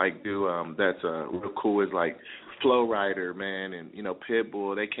do that's real cool is Flow Rider, man, and,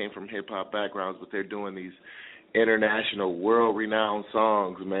 Pitbull. They came from hip-hop backgrounds, but they're doing these international, world-renowned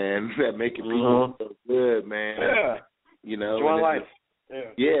songs, man, that make people feel good, man. Yeah. Enjoying life.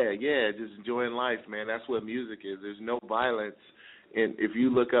 Yeah, just enjoying life, man. That's what music is. There's no violence. And if you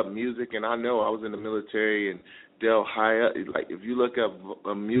look up music, and I know I was in the military and Del High, if you look up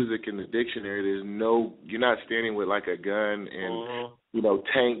music in the dictionary, you're not standing with a gun and,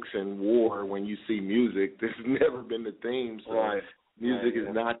 tanks and war when you see music. This has never been the theme. So Music is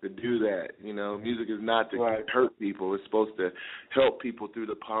not to do that, you know. Music is not to hurt people. It's supposed to help people through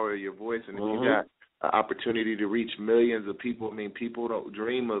the power of your voice. And if you got an opportunity to reach millions of people, I mean, people don't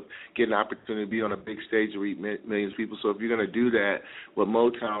dream of getting an opportunity to be on a big stage to reach millions of people. So if you're going to do that, what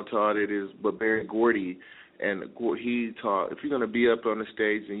Motown taught it is what Barry Gordy and he taught. If you're going to be up on the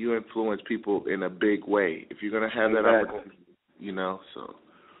stage and you influence people in a big way, if you're going to have that opportunity, you know, so.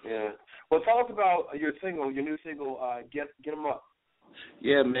 Yeah. Well, tell us about your new single, Get 'Em Up.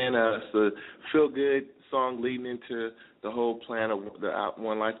 Yeah, man, it's a feel-good song leading into the whole plan of the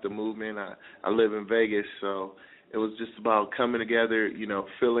One Life, the movement. I live in Vegas, so it was just about coming together, you know,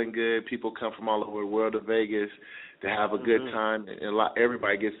 feeling good. People come from all over the world to Vegas to have a good time, and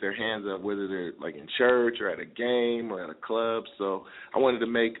everybody gets their hands up, whether they're, like, in church or at a game or at a club. So I wanted to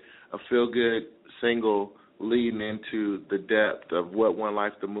make a feel-good single leading into the depth of what One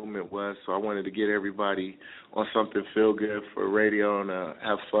Life, the movement was. So I wanted to get everybody on something feel good for radio and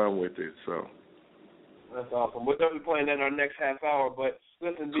have fun with it. So that's awesome. We're going to be playing that in our next half hour. But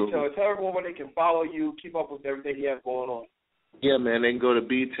listen, tell everyone where they can follow you, keep up with everything you have going on. Yeah, man, they can go to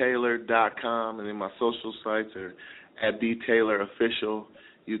btaylor.com, and then my social sites are at btaylorofficial.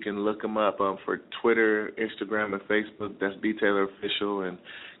 You can look them up for Twitter, Instagram, and Facebook. That's btaylorofficial, and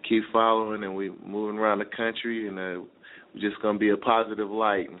keep following. And we're moving around the country, and we're just going to be a positive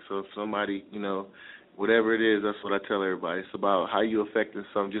light. And so if somebody, you know, whatever it is, that's what I tell everybody. It's about how you affecting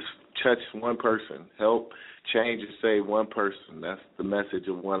some. Just touch one person, help, change, and save one person. That's the message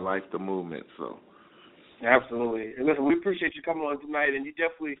of One Life, the movement. So. Absolutely. And listen, we appreciate you coming on tonight, and you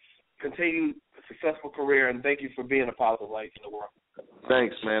definitely continue a successful career, and thank you for being a positive light in the world.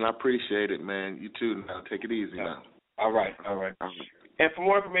 Thanks, man. I appreciate it, man. You too. Now, take it easy now. All right. And for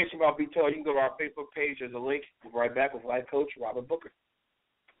more information about B Taylor, you can go to our Facebook page. There's a link. We'll be right back with life coach Robert Booker.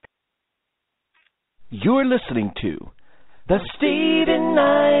 You're listening to the Steven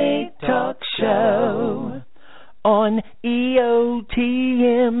Knight Talk Show on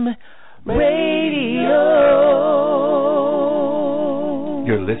EOTM Radio.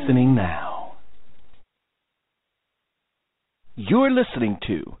 You're listening now. You're listening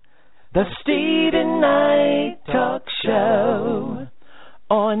to the Steven Knight Talk Show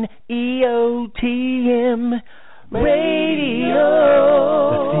on EOTM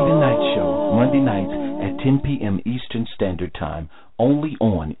Radio. The Steven Knight Show, Monday nights at 10 p.m. Eastern Standard Time, only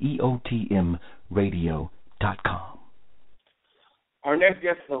on EOTMRadio.com. Our next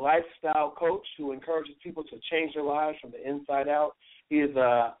guest is a lifestyle coach who encourages people to change their lives from the inside out. He is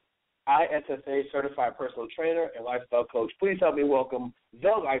a ISSA certified personal trainer and lifestyle coach. Please help me welcome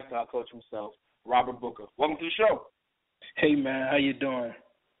the lifestyle coach himself, Robert Booker. Welcome to the show. Hey, man. How you doing?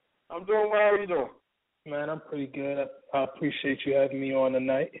 I'm doing well. How are you doing? Man, I'm pretty good. I appreciate you having me on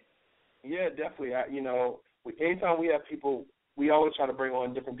tonight. Yeah, definitely. Anytime we have people, we always try to bring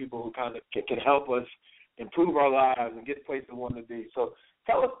on different people who kind of can help us improve our lives and get to the place we want to be. So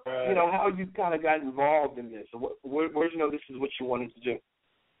tell us, how you kind of got involved in this. Where did you know this is what you wanted to do?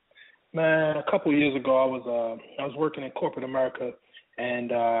 Man, a couple of years ago, I was working in corporate America,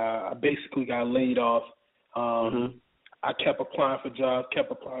 and I basically got laid off. I kept applying for jobs,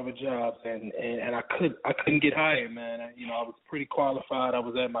 and I couldn't get hired, man. I was pretty qualified. I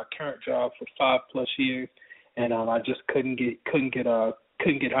was at my current job for 5+ years, and I just couldn't get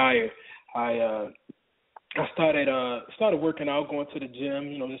hired. I started working out, going to the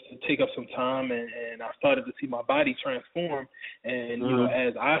gym, just to take up some time, and I started to see my body transform. And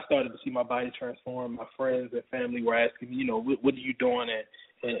as I started to see my body transform, my friends and family were asking me, what are you doing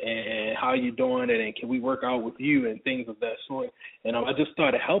and how are you doing it, and can we work out with you, and things of that sort. And I just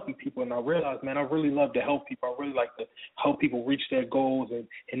started helping people, and I realized, man, I really love to help people. I really like to help people reach their goals, and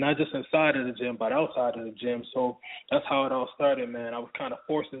not just inside of the gym, but outside of the gym. So that's how it all started, man. I was kind of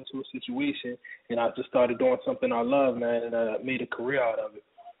forced into a situation, and I just started doing something I love, man, and I made a career out of it.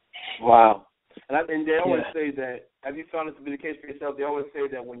 Wow. And they always say that, have you found it to be the case for yourself? They always say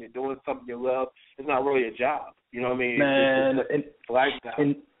that when you're doing something you love, it's not really a job. You know what I mean? Man, it's lifestyle.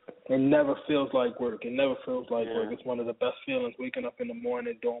 It never feels like work. It never feels like work. It's one of the best feelings, waking up in the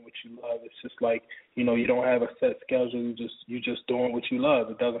morning doing what you love. It's just like, you don't have a set schedule. You just doing what you love.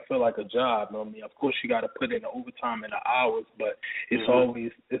 It doesn't feel like a job. I mean, of course you got to put in the overtime and the hours, but it's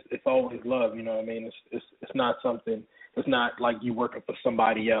always love. You know what I mean? It's not something. It's not like you working for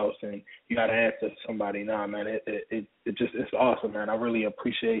somebody else and you got to answer to somebody. Nah, man, it's awesome, man. I really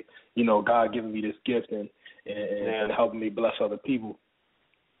appreciate, God giving me this gift and helping me bless other people.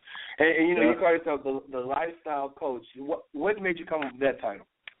 And you call yourself the lifestyle coach. What made you come up with that title?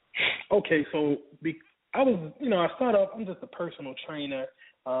 Okay, so I was, I started off, I'm just a personal trainer,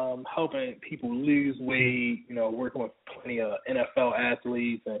 helping people lose weight, working with plenty of NFL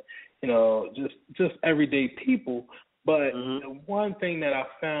athletes and, just everyday people. But the one thing that I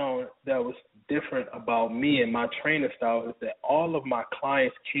found that was different about me and my training style is that all of my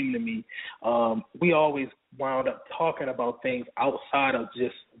clients came to me. We always wound up talking about things outside of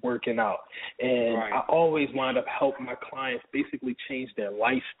just working out. And I always wound up helping my clients basically change their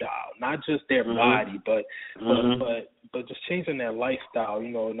lifestyle, not just their body, but just changing their lifestyle,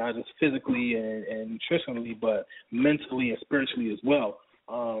 not just physically and nutritionally, but mentally and spiritually as well.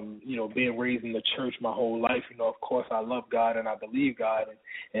 Being raised in the church my whole life, of course I love God and I believe God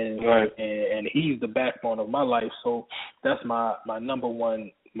and He's the backbone of my life. So that's my number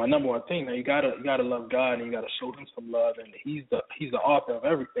one thing. Now you gotta love God and you gotta show Him some love, and He's the author of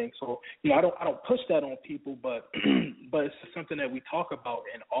everything. So I don't push that on people, but it's just something that we talk about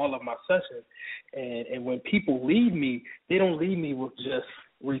in all of my sessions. And when people leave me, they don't leave me with just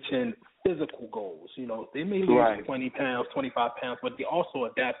reaching physical goals. They may lose 20 pounds, 25 pounds, but they also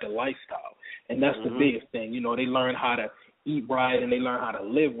adapt their lifestyle. And that's the biggest thing. They learn how to eat right and they learn how to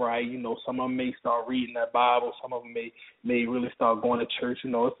live right. Some of them may start reading that Bible. Some of them may really start going to church.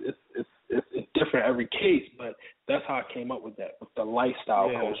 It's different every case, but that's how I came up with that, with the lifestyle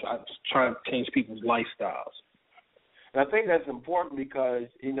coach. I just try to change people's lifestyles. And I think that's important because,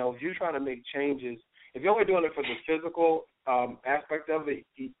 if you're trying to make changes, if you're only doing it for the physical aspect of it,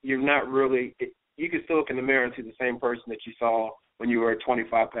 you're not really – you can still look in the mirror and see the same person that you saw when you were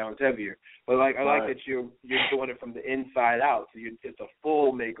 25 pounds heavier. But I like that you're doing it from the inside out. So it's a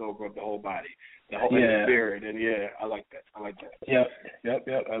full makeover of the whole body, the whole spirit. And, I like that. Yep,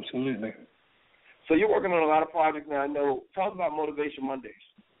 absolutely. So you're working on a lot of projects now. I know. Tell us about Motivation Mondays.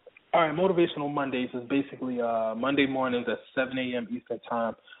 All right, Motivational Mondays is basically Monday mornings at 7 a.m. Eastern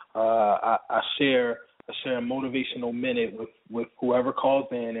Time. I share a motivational minute with whoever calls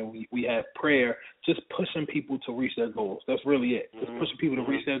in, and we have prayer, just pushing people to reach their goals. That's really it. Just pushing people to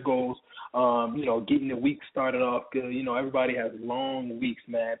reach their goals. Getting the week started off good. Everybody has long weeks,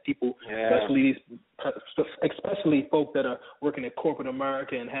 man. People, especially folk that are working in corporate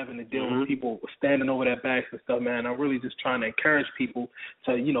America and having to deal with people standing over their backs and stuff, man. I'm really just trying to encourage people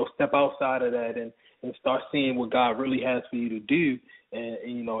to, step outside of that and start seeing what God really has for you to do, and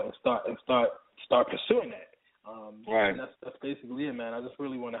start pursuing that. And that's basically it, man. I just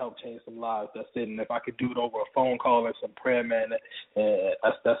really want to help change some lives. That's it. And if I could do it over a phone call and some prayer, man,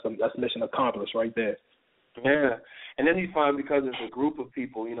 that's mission accomplished right there. Yeah. And then you find, because it's a group of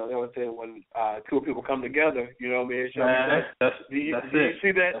people, they always say when two people come together, do you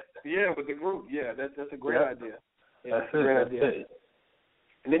see that? With the group. Yeah, that's a great idea. Yeah, that's a great idea. It.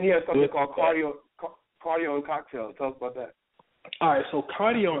 And then you have something called cardio and cocktails. Tell us about that. All right, so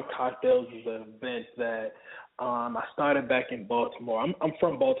Cardio and Cocktails is an event that I started back in Baltimore. I'm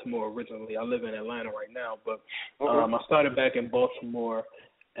from Baltimore originally. I live in Atlanta right now, but I started back in Baltimore,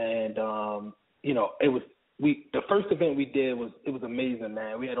 and the first event we did was amazing,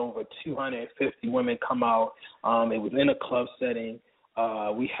 man. We had over 250 women come out. It was in a club setting.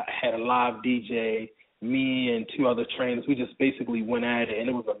 We had a live DJ. Me and two other trainers, we just basically went at it, and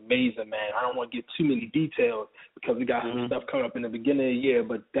it was amazing, man. I don't want to get too many details because we got some stuff coming up in the beginning of the year,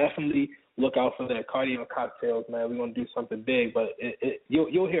 but definitely look out for that. Cardio and Cocktails, man. We're going to do something big, but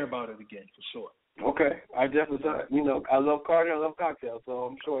you'll hear about it again for sure. Okay. I definitely, I love cardio, I love cocktails, so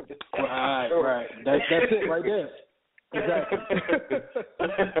I'm sure. Right. That's it right there. Exactly.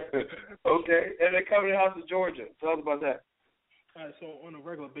 Okay. And they're coming to the House of Georgia. Tell us about that. All right, so on a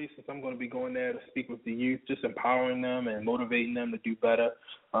regular basis, I'm going to be going there to speak with the youth, just empowering them and motivating them to do better,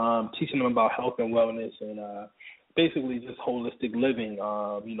 teaching them about health and wellness, and basically just holistic living.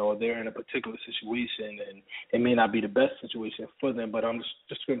 They're in a particular situation, and it may not be the best situation for them, but I'm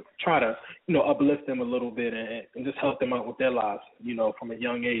just going to try to, uplift them a little bit and just help them out with their lives, from a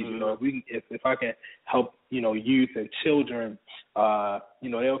young age. If I can help, youth and children,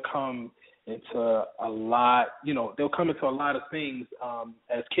 they'll come into a lot, they'll come into a lot of things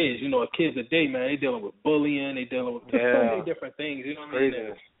as kids. Kids today, man, they dealing with bullying, they dealing with so many different things. You know what I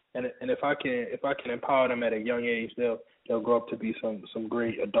mean? And if I can empower them at a young age, they'll grow up to be some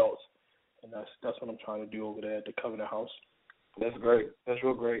great adults. And that's what I'm trying to do over there at the Covenant House. That's great. That's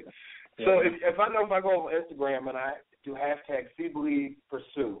real great. Yeah. So if I go over Instagram and I do hashtag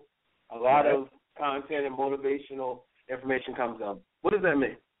 #SeeBelieve_Pursue, a lot of content and motivational information comes up. What does that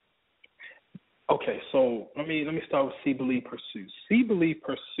mean? Okay, so let me start with See, Believe, Pursue. See, Believe,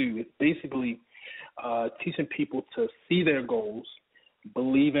 Pursue is basically teaching people to see their goals,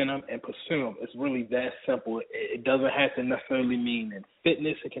 believe in them, and pursue them. It's really that simple. It doesn't have to necessarily mean in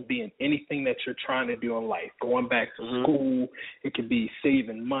fitness. It can be in anything that you're trying to do in life. Going back to school, it could be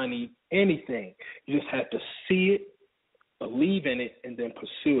saving money, anything. You just have to see it, believe in it, and then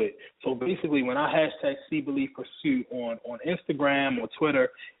pursue it. So basically, when I hashtag See Believe Pursue on Instagram or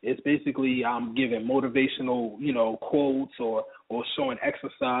Twitter, it's basically I'm giving motivational, quotes or showing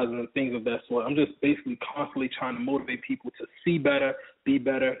exercises and things of that sort. I'm just basically constantly trying to motivate people to see better, be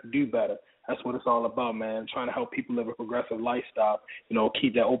better, do better. That's what it's all about, man. Trying to help people live a progressive lifestyle.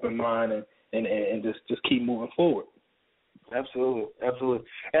 Keep that open mind and just keep moving forward. Absolutely.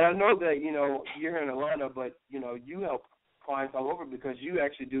 And I know that you're here in Atlanta, but you help clients all over because you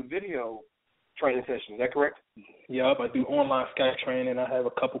actually do video training sessions. Is that correct? Yep, I do online Skype training. I have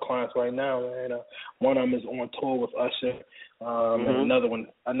a couple clients right now, and one of them is on tour with Usher, and another one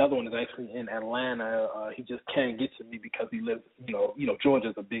is actually in Atlanta. He just can't get to me because he lives,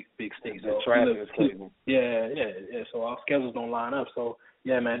 Georgia's a big state. So traffic is crazy. Yeah. So our schedules don't line up. So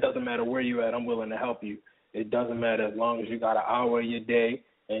yeah, man, it doesn't matter where you're at. I'm willing to help you. It doesn't matter as long as you got an hour of your day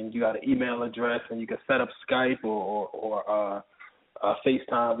and you got an email address and you can set up Skype or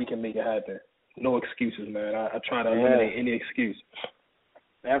FaceTime. We can make it happen. No excuses, man. I try to eliminate any excuse.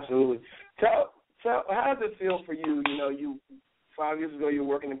 Absolutely. Tell how does it feel for you? You 5 years ago you were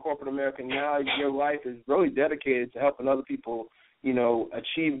working in corporate America. Now your life is really dedicated to helping other people,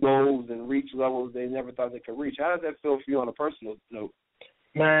 achieve goals and reach levels they never thought they could reach. How does that feel for you on a personal note?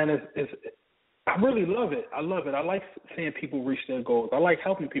 Man, I really love it. I love it. I like seeing people reach their goals. I like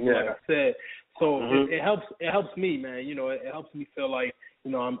helping people, like I said. So it helps me, man. It helps me feel like,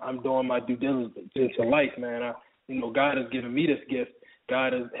 I'm doing my due diligence in life, man. God has given me this gift.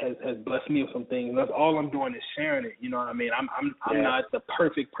 God has blessed me with some things. That's all I'm doing is sharing it. You know what I mean? I'm not the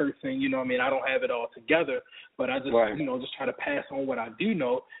perfect person. You know what I mean? I don't have it all together, but I just just try to pass on what I do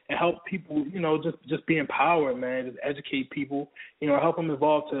know and help people. Just be empowered, man. Just educate people. Help them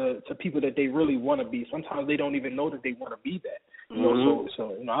evolve to people that they really want to be. Sometimes they don't even know that they want to be that.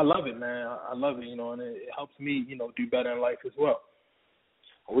 So I love it, man. I love it. And it helps me do better in life as well.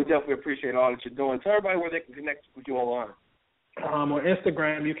 We definitely appreciate all that you're doing. Tell everybody where they can connect with you online. On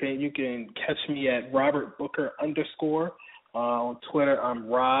Instagram, you can catch me at Robert Booker _. On Twitter, I'm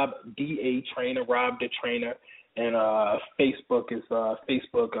Rob DA Trainer, Rob the Trainer, and Facebook is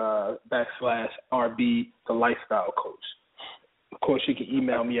Facebook /RB the Lifestyle Coach. Of course, you can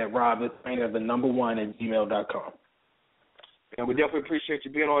email me at robthetrainer1@gmail.com. And we definitely appreciate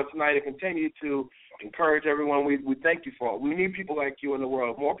you being on tonight and continue to encourage everyone. We thank you for it. We need people like you in the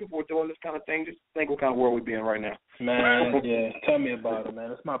world. If more people are doing this kind of thing, just think what kind of world we'd be in right now. Man, yeah. Tell me about it,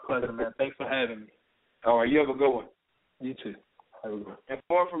 man. It's my pleasure, man. Thanks for having me. All right. You have a good one. You too. Have a good one. And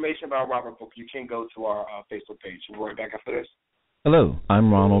for more information about Robert Booker, you can go to our Facebook page. We'll be right back after this. Hello,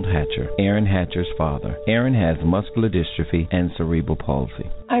 I'm Ronald Hatcher, Aaron Hatcher's father. Aaron has muscular dystrophy and cerebral palsy.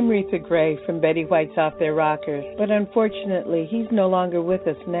 I'm Retha Gray from Betty White's Off Their Rockers, but unfortunately, he's no longer with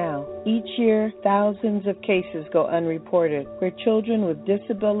us now. Each year, thousands of cases go unreported where children with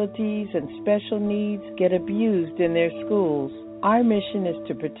disabilities and special needs get abused in their schools. Our mission is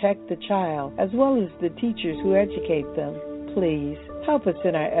to protect the child as well as the teachers who educate them. Please, help us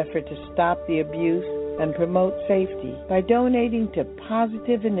in our effort to stop the abuse and promote safety by donating to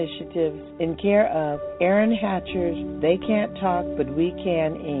positive initiatives in care of Aaron Hatcher's They Can't Talk But We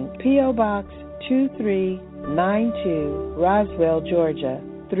Can, Inc., P.O. Box 2392, Roswell, Georgia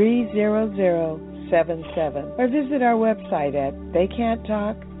 30077, or visit our website at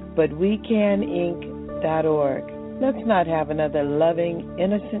theycan'ttalkbutwecaninc.org. Let's not have another loving,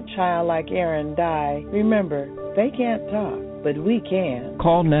 innocent child like Aaron die. Remember, they can't talk, but we can.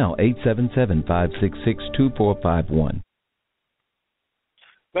 Call now, 877-566-2451.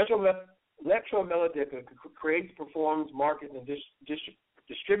 LektroMelodica creates, performs, markets, and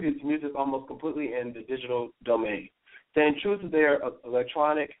distributes music almost completely in the digital domain. Staying true to their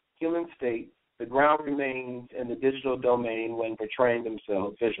electronic human state, the ground remains in the digital domain when portraying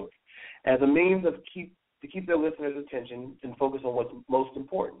themselves visually, as a means to keep their listeners' attention and focus on what's most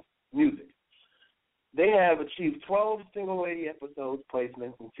important, music. They have achieved 12 single-lady episodes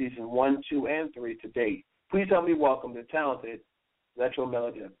placements in season 1, 2, and 3 to date. Please help me welcome the talented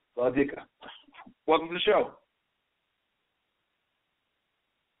LektroMelodica. Welcome to the show.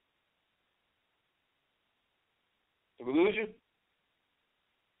 Did we lose you?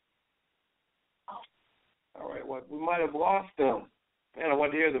 All right, well, we might have lost them. Man, I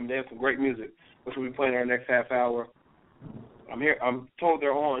want to hear them. They have some great music, which we'll be playing in our next half hour. I'm told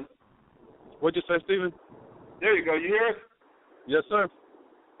they're on. What'd you say, Stephen? There you go. You hear us? Yes, sir.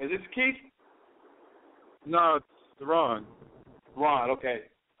 Is this Keith? No, it's Ron. Ron, okay.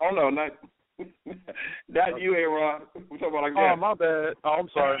 Oh, no, not you, Ron. We're talking about our guest. Oh, my bad. Oh, I'm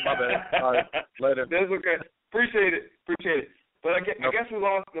sorry. My bad. All right. Later. That's okay. Appreciate it. But I guess we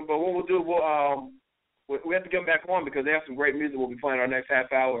lost them, but what we'll do, we have to get them back on because they have some great music we'll be playing our next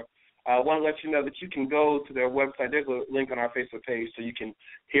half hour. I want to let you know that you can go to their website. There's a link on our Facebook page so you can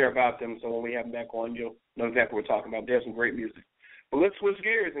hear about them. So when we have them back on, you'll know exactly what we're talking about. They have some great music. But let's switch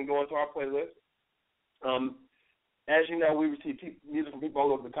gears and go into our playlist. As you know, we receive music from people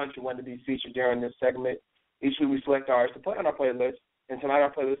all over the country wanting to be featured during this segment. Each week we select artists to play on our playlist. And tonight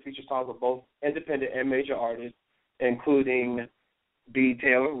our playlist features songs of both independent and major artists, including B.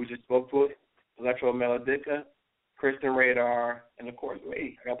 Taylor, we just spoke to it, LektroMelodica, Kristen Radar, and, of course,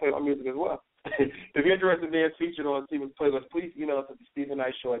 me. I got to play my music as well. If you're interested in being featured on Stephen's playlist, please email us at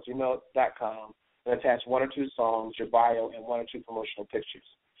StephenKnightShow@gmail.com and attach 1 or 2 songs, your bio, and 1 or 2 promotional pictures.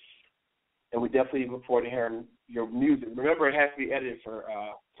 And we definitely look forward to hearing your music. Remember, it has to be edited for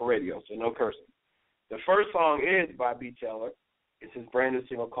radio, so no cursing. The first song is by B. Taylor. It's his brand new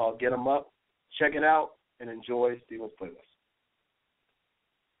single called Get 'Em Up. Check it out and enjoy Stephen's playlist.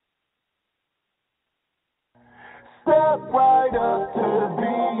 Step right up to the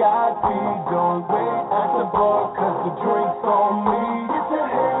VIP. Don't wait at the bar, 'cause the drink's on me. Get your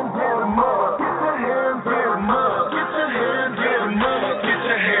hands, get 'em up. Get your hands, get 'em up. Get your hands, get 'em up. Get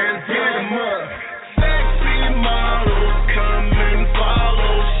your hands, get 'em up. Sexy models come and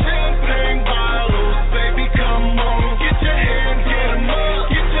follow. Champagne bottles, baby, come on. Get your hands, get 'em up.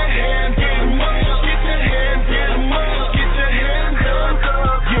 Get your hands, get 'em up. Get your hands, get 'em up. Get your hands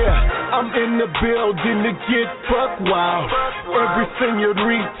up. Yeah, I'm in the building to get fuck wild. Every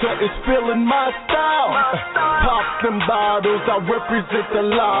senorita is feeling my style. Pop them bottles, I represent the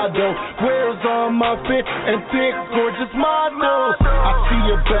lotto. Where's on my fit and thick, gorgeous models. I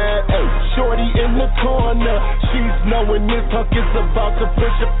see a bad shorty in the corner. She's knowing this hunk is about to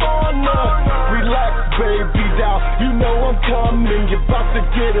push up on her. Relax, baby, down. You know I'm coming. You're about to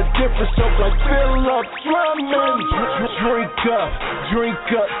get a different show like Philip Drummond.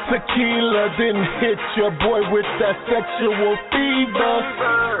 Drink up tequila, then hit your boy with that sexual fever.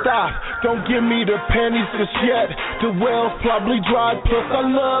 Stop, don't give me the panties just yet. The well's probably dry, plus I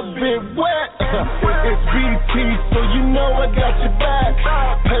love it wet. It's BT, so you know I got your back.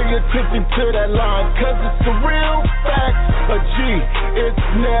 Pay attention to that line, 'cause it's a real fact. A G, it's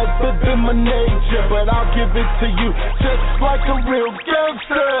never been my nature, but I'll give it to you just like a real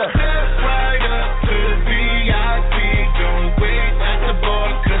gangster. Step right up to the VIP. Don't wait at the bar,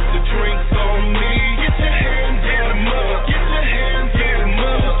 'cause the drink's on me. Get your hands, get 'em up. Get your hands, get 'em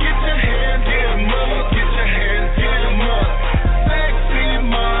up. Get your hands, get 'em up. Get your hands, get 'em up. Sexy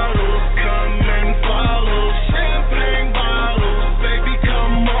models come and follow. Champagne bottles, baby,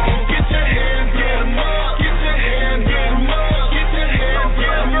 come on. Get your hands, get 'em up. Get your hands, get 'em up. Get your hands,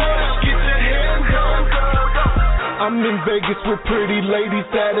 get 'em up. Get your hands up. I'm in Vegas with pretty ladies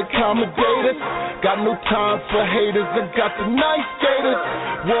that accommodate us. Got no time for haters, I got the nice gators.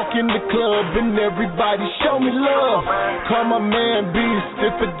 Walk in the club and everybody show me love. Call my man Beast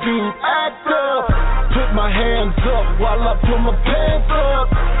if a dude act up. Put my hands up while I put my pants up.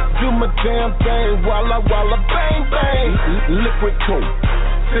 Do my damn thing while I bang bang. Liquid coke,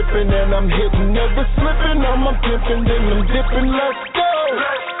 sipping and I'm hitting, never slipping. I'm pimping, then I'm dipping. Let's go.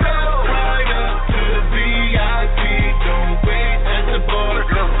 Right up to the VIP. Don't wait at the bar,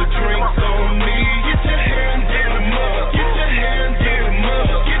 'cause the drink's on me. Get your hands, get 'em up. Get your hands, get 'em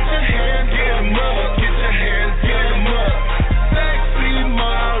up. Get your hands, get 'em up. Get your hands, get 'em up. Sexy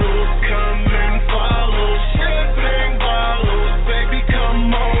models come and follow. Champagne bottles, baby,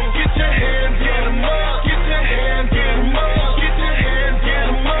 come on. Get your hands, get 'em up. Get your hands, get 'em up. Get your hands, get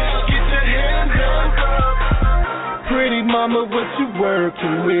 'em up. Get your hands up. Pretty mama, what you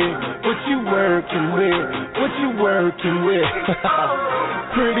working with? What you working with? What you working with?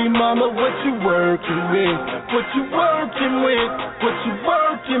 Pretty mama, what you working with? What you working with? What you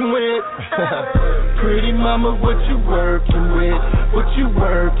working with? Pretty mama, what you working with? What you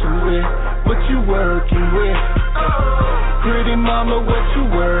working with? What you working with? Pretty mama, what you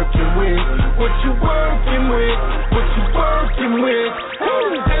working with? What you working with? What you working with?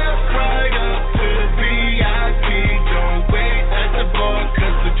 Step right up to the VIP. Don't wait at the bar,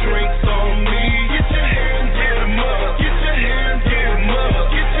 'cause the drink's on me. Get your hands, get 'em up. Get your hands, get 'em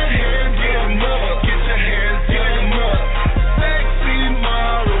up. Get your hands, get 'em up. Get your hands, get 'em up. Sexy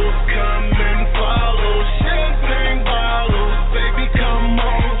models come and follow. Champagne bottles, baby, come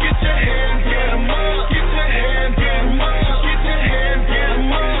on. Get your hands, get 'em up. Get your hands, get 'em up. Get your hands, get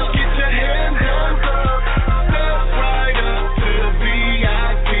 'em up. Get your hands up. Step right up to the VIP.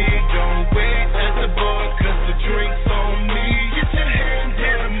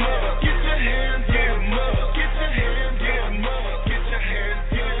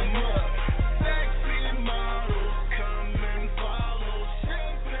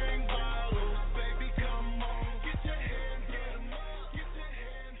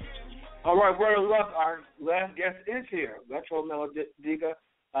 All right, word of luck. Our last guest is here, LektroMelodica.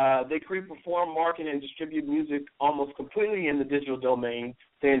 They create, perform, market, and distribute music almost completely in the digital domain,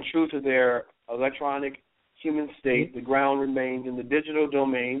 staying true to their electronic human state. The ground remains in the digital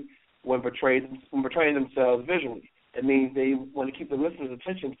domain when portraying themselves visually. It means they want to keep the listener's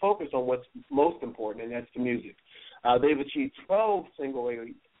attention focused on what's most important, and that's the music. They've achieved 12 single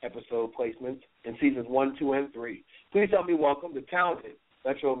episode placements in seasons 1, 2, and 3. Please help me welcome the talented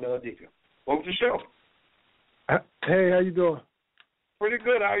LektroMelodica. Welcome to the show. Hey, how you doing? Pretty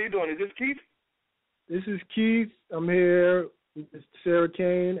good. How are you doing? Is this Keith? This is Keith. I'm here with Sarah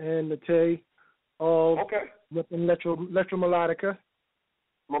Kane and Natay, all repping LektroMelodica.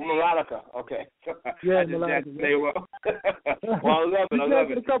 Melodica, okay. Yeah, Melodica. Well, I love it. I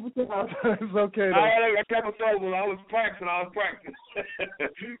love it. A couple times. It's okay, though. I kept it over. I was practicing.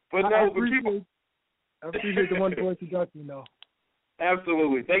 But no, I appreciate the wonderful introduction, though.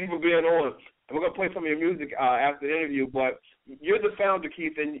 Absolutely. Thank you for being on. And we're going to play some of your music after the interview, but you're the founder,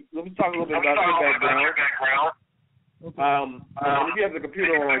 Keith, and let me talk a little bit about your background. If you have the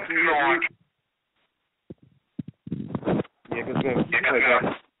computer on, can you yeah, because we're going to play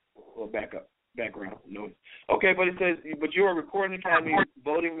a little background noise. Okay, but it says, but you're a Recording Academy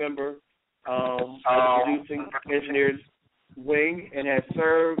voting member of the Producing Engineers Wing and has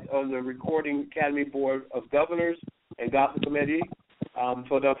served on the Recording Academy Board of Governors and Gospel Committee,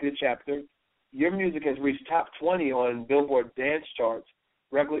 Philadelphia chapter. Your music has reached top 20 on Billboard dance charts,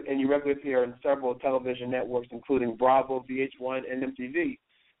 and you regularly appear on several television networks, including Bravo, VH1, and MTV.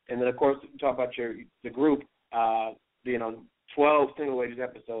 And then, of course, we talk about the group being on 12 single ladies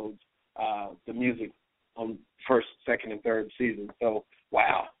episodes, the music on first, second, and third season. So,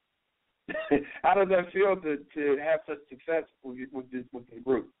 wow. How does that feel to have such success with the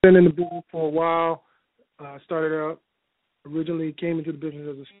group? Been in the business for a while. Started out, originally came into the business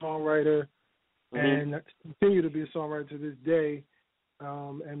as a songwriter, and continue to be a songwriter to this day,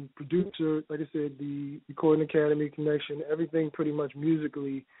 and producer. Like I said, the Recording Academy connection, everything pretty much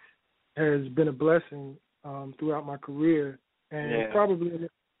musically has been a blessing throughout my career. And probably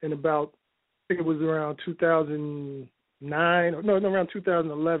in about, I think it was around 2009, around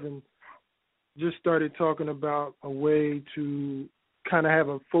 2011, just started talking about a way to kind of have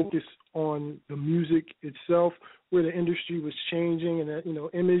a focus on the music itself, where the industry was changing, and that,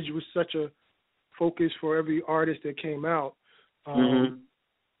 image was such a focus for every artist that came out. And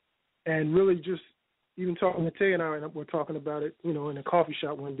really just even talking to Tay and I were talking about it, in a coffee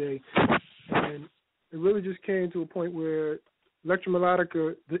shop one day, and it really just came to a point where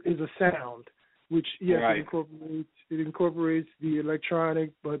LektroMelodica is a sound, which it incorporates the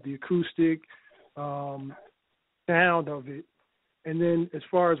electronic, but the acoustic sound of it. And then as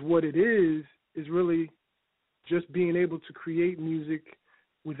far as what it is really just being able to create music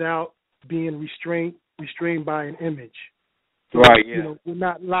without being restrained by an image. So, we're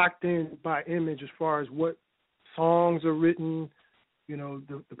not locked in by image as far as what songs are written,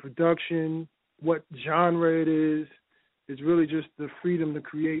 the production, what genre it is. It's really just the freedom to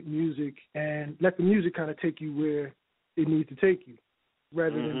create music and let the music kind of take you where it needs to take you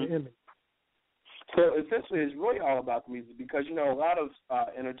rather than the image. So essentially it's really all about the music because, a lot of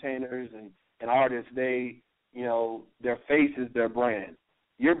entertainers and artists, they, their face is their brand.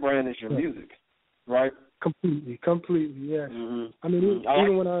 Your brand is your music, right? Completely, yes. I mean,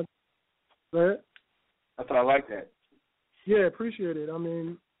 even when I... Go ahead. I thought I like that. Yeah, appreciate it. I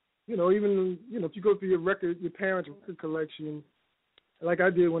mean, even, if you go through your parents' record collection, like I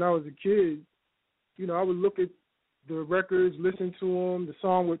did when I was a kid, I would look at the records, listen to them, the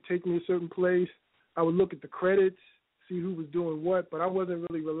song would take me a certain place. I would look at the credits, see who was doing what, but I wasn't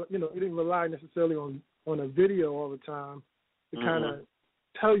really, you didn't rely necessarily on a video all the time to kind of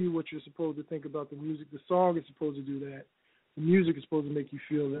tell you what you're supposed to think about the music. The song is supposed to do that. The music is supposed to make you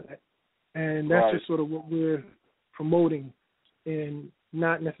feel that. And that's just sort of what we're promoting and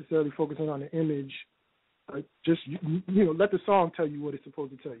not necessarily focusing on the image. Just, let the song tell you what it's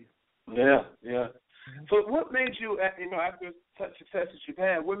supposed to tell you. Yeah. So what made you, after such success as you've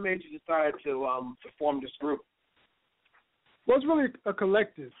had, what made you decide to form this group? Well, it's really a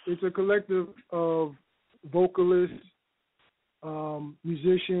collective. It's a collective of vocalists,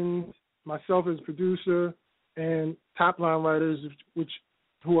 musicians, myself as producer, and top-line writers,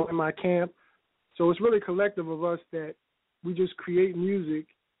 who are in my camp. So it's really a collective of us that we just create music.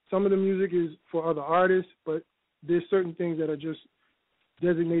 Some of the music is for other artists, but there's certain things that are just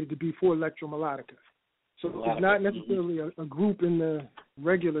designated to be for LektroMelodica. So it's not necessarily a group in the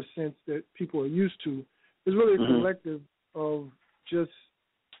regular sense that people are used to. It's really a collective of just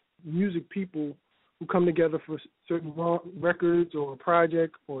music people who come together for certain records or a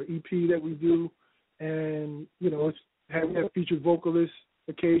project or EP that we do, and we have featured vocalists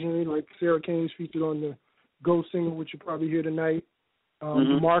occasionally, like Sarah Kane's featured on the Go single, which you'll probably hear tonight.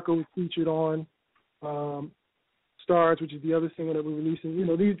 Marco was featured on Stars, which is the other single that we're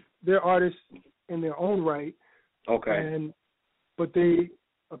releasing. They're artists in their own right. Okay. But they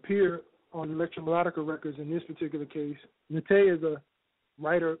appear on LektroMelodica records in this particular case. Natea is a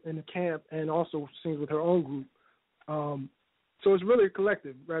writer in the camp and also sings with her own group. So it's really a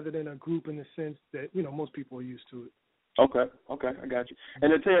collective rather than a group in the sense that, most people are used to it. Okay, I got you.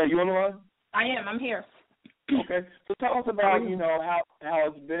 And Natea, you on the line? I am. I'm here. Okay. So tell us about, how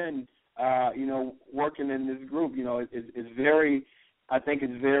it's been, working in this group. It's very, I think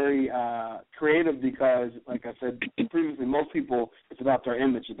it's very creative because, like I said previously, most people, it's about their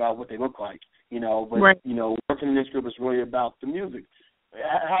image, about what they look like, but, right. Working in this group is really about the music.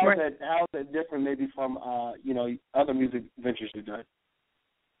 How is that different maybe from, other music ventures you've done?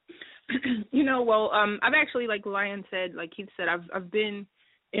 I've actually, like Lion said, like Keith said, I've been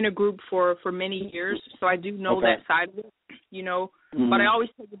in a group for many years, so I do know that side of it, But I always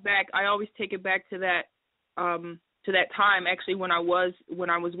take it back. I always take it back to that time actually when I was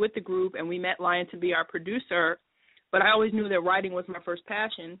with the group and we met Lion to be our producer. But I always knew that writing was my first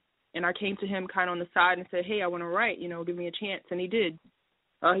passion, and I came to him kind of on the side and said, "Hey, I want to write. Give me a chance," and he did.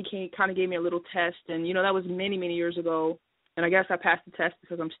 He kind of gave me a little test, and that was many years ago. And I guess I passed the test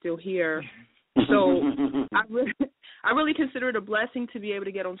because I'm still here. So I really consider it a blessing to be able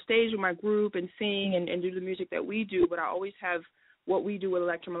to get on stage with my group and sing and do the music that we do. But I always have what we do with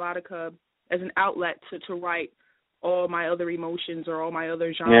LektroMelodica as an outlet to write all my other emotions or all my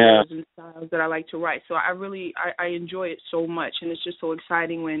other genres and styles that I like to write. So I enjoy it so much, and it's just so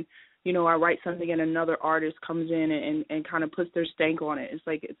exciting when, I write something and another artist comes in and kind of puts their stank on it. It's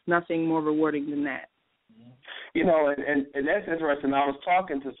like it's nothing more rewarding than that. And that's interesting. I was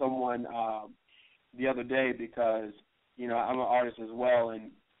talking to someone the other day because, I'm an artist as well,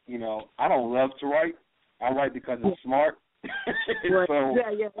 and, I don't love to write. I write because it's smart. So,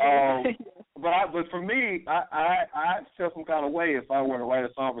 but for me, I feel some kind of way if I were to write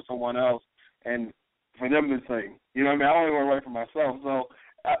a song for someone else and for them to sing. I don't only want to write for myself. So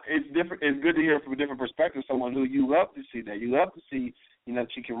it's different. It's good to hear from a different perspective, someone who you love to see that. You love to see, that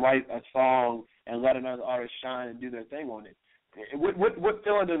she can write a song and let another artist shine and do their thing on it. What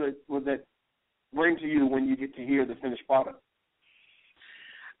feeling would that bring to you when you get to hear the finished product?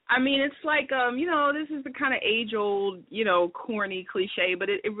 I mean, it's like, this is the kind of age-old, corny cliche, but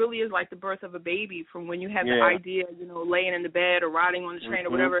it really is like the birth of a baby from when you have the idea, laying in the bed or riding on the train or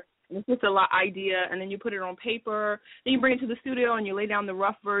whatever. And it's just idea, and then you put it on paper. Then you bring it to the studio and you lay down the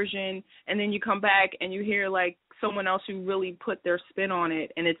rough version, and then you come back and you hear, like, someone else who really put their spin on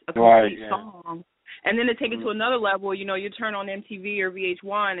it, and it's a complete song. And then to take it to another level, you turn on MTV or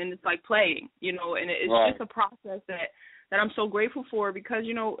VH1, and it's like playing, and it's just a process that I'm so grateful for because,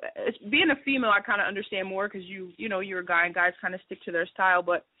 being a female, I kind of understand more because you're a guy and guys kind of stick to their style.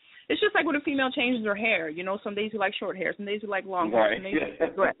 But it's just like when a female changes her hair, some days you like short hair, some days you like long hair, some days you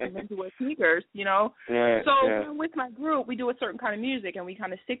like dress, some days you wear sneakers, So with my group, we do a certain kind of music and we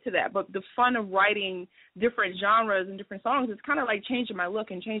kind of stick to that. But the fun of writing different genres and different songs is kind of like changing my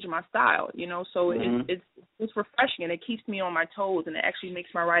look and changing my style, So it's refreshing and it keeps me on my toes and it actually makes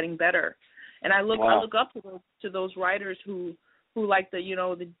my writing better. And I look up to those writers who like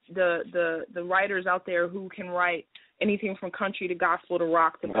the writers out there who can write anything from country to gospel to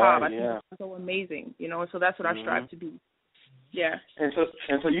rock to pop. I think that's so amazing, So that's what I strive to do. Yeah. And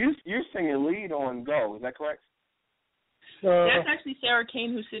so you're singing lead on Go, is that correct? That's actually Sarah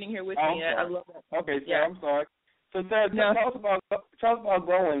Kane who's sitting here with me. I love that. Okay, Sarah, I'm sorry. So Sarah, tell us about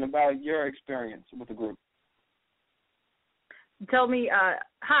Go and about your experience with the group. Tell me,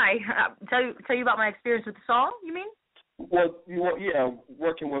 tell you about my experience with the song, you mean? Well,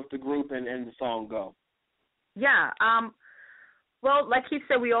 working with the group and the song Go. Yeah. Well, like he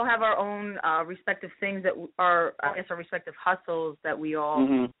said, we all have our own respective things that are, I guess, our respective hustles that we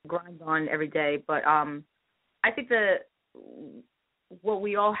all grind on every day. But I think what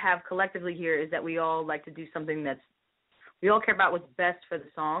we all have collectively here is that we all like to do something we all care about what's best for the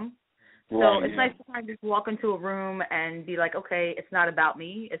song. So it's nice to kind of just walk into a room and be like, okay, it's not about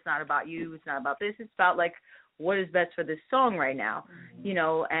me, it's not about you, it's not about this, it's about like what is best for this song right now,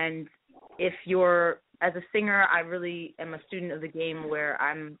 and if you're, as a singer, I really am a student of the game where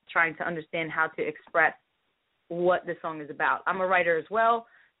I'm trying to understand how to express what the song is about. I'm a writer as well,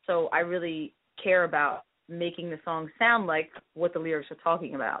 so I really care about making the song sound like what the lyrics are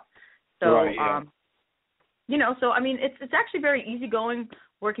talking about. So, so I mean, it's actually very easygoing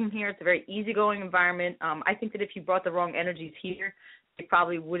working here. It's a very easygoing environment. I think that if you brought the wrong energies here, it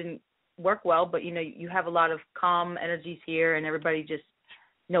probably wouldn't work well. But, you know, you have a lot of calm energies here, and everybody just,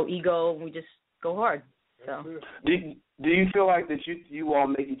 no ego, and we just go hard. So, do you feel like that you all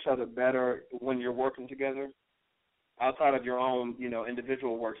make each other better when you're working together, outside of your own, you know,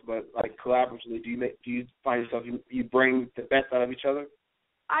 individual works, but like collaboratively? Do you find yourself you bring the best out of each other?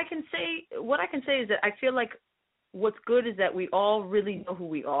 What I can say is that I feel like what's good is that we all really know who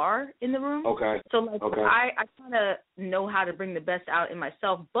we are in the room. Okay. So like I kind of know how to bring the best out in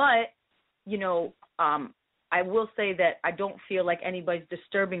myself, but you know, I will say that I don't feel like anybody's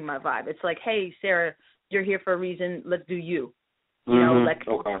disturbing my vibe. It's like, hey, Sarah, you're here for a reason. Let's do you. You know, like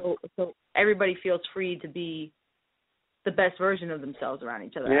so everybody feels free to be the best version of themselves around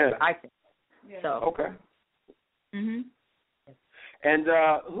each other. Yeah. I think. Yeah. So. Okay. Mhm. And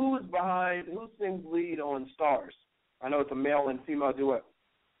who sings lead on Stars? I know it's a male and female duet.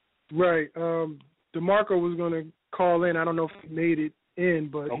 Right. DeMarco was going to call in. I don't know if he made it in,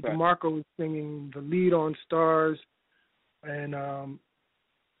 but DeMarco was singing the lead on Stars, and I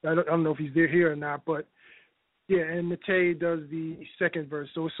don't know if he's here or not, but yeah, and Matei does the second verse,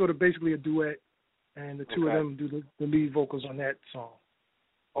 so it's sort of basically a duet, and the two of them do the lead vocals on that song.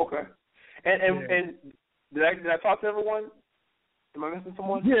 Okay. And did I talk to everyone? Am I missing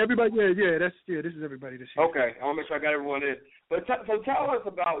someone? Yeah, everybody. Yeah. This is everybody this year. Okay, I want to make sure I got everyone in. But so tell us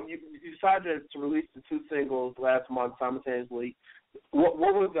about you decided to release the two singles last month simultaneously. What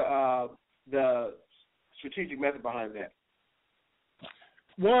was the strategic method behind that?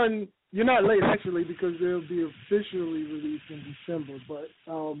 One, you're not late actually because they'll be officially released in December. But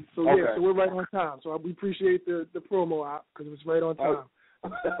so we're right on time. So we appreciate the promo out because it was right on time.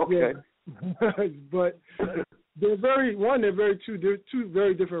 Okay. Yeah. But they're two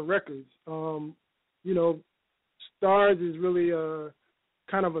very different records. You know, Stars is really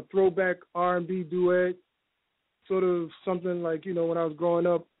kind of a throwback R&B duet, sort of something like, you know, when I was growing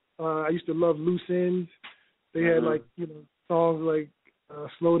up, I used to love Loose Ends. They had like, you know, songs like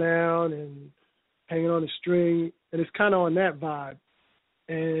Slow Down and Hanging on a String, and it's kind of on that vibe.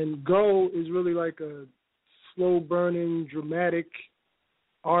 And Go is really like a slow burning, dramatic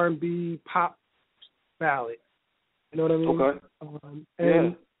R&B pop ballad. You know what I mean?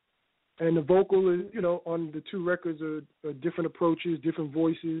 Okay. And the vocal is, you know, on the two records are different approaches, different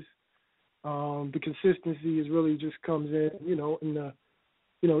voices. The consistency is really just comes in, you know, in the,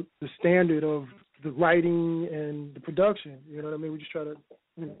 you know, the standard of the writing and the production. You know what I mean? We just try to,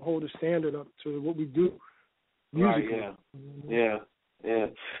 you know, hold a standard up to what we do musically. Right, yeah.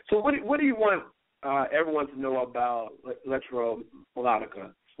 So what do you want everyone to know about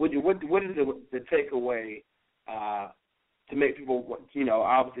LektroMelodica? What is the takeaway to make people, you know,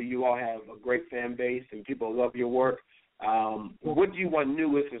 obviously you all have a great fan base and people love your work. What do you want new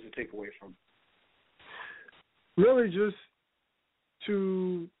listeners to take away from? Really just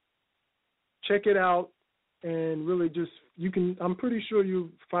to check it out and really just, I'm pretty sure you'll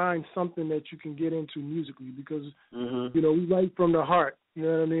find something that you can get into musically because, you know, we write from the heart, you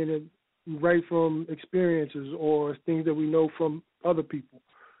know what I mean? And we write from experiences or things that we know from other people.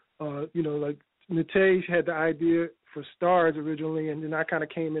 You know, like Matei had the idea for Stars originally, and then I kind of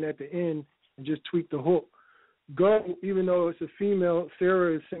came in at the end and just tweaked the hook. Go, even though it's a female,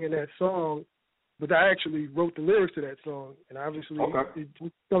 Sarah is singing that song, but I actually wrote the lyrics to that song, and obviously it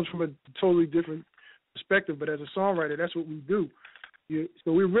comes from a totally different perspective, but as a songwriter, that's what we do.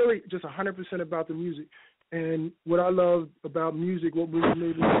 So we're really just 100% about the music. And what I love about music, what really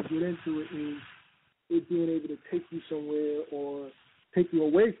made me get into it is it being able to take you somewhere or take you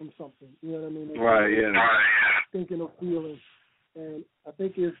away from something. You know what I mean? Right, yeah. Thinking or feeling. And I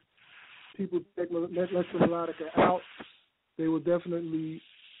think if people check LektroMelodica out, they will definitely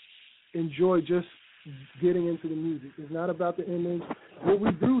enjoy just getting into the music. It's not about the image. What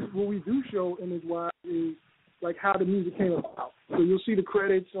we do show image-wise is like how the music came about. So you'll see the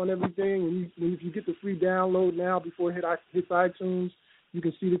credits on everything. And if you get the free download now before it hits iTunes, you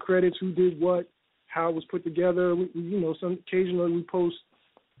can see the credits, who did what, how it was put together. Occasionally we post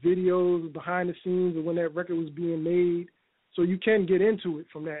videos behind the scenes of when that record was being made. So you can get into it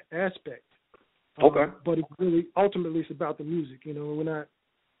from that aspect. But it's really, ultimately, it's about the music. You know, we're not,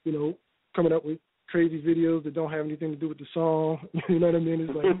 you know, coming up with crazy videos that don't have anything to do with the song. You know what I mean?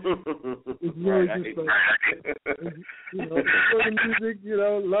 It's like, it's really just like, you know, enjoy the music, you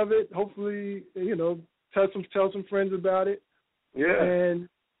know, love it. Hopefully, you know, tell some friends about it. Yeah. And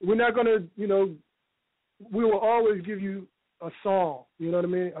we're not going to, you know, we will always give you a song, you know what I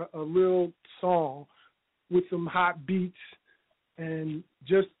mean? A real song with some hot beats and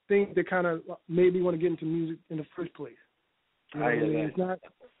just things that kind of made me want to get into music in the first place.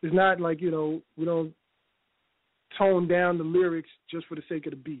 It's not like, we don't tone down the lyrics just for the sake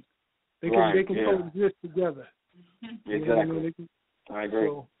of the beat. They can coexist together. Exactly. I agree.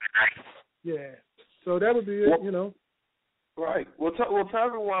 So, so that would be it, Right. Well, tell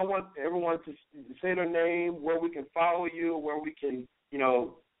everyone. I want everyone to say their name, where we can follow you, where we can,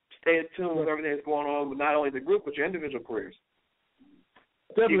 stay in tune with everything that's going on with not only the group but your individual careers.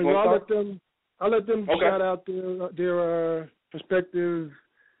 Definitely. Well, I'll let them shout out their respective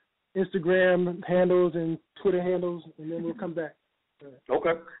Instagram handles and Twitter handles, and then we'll come back.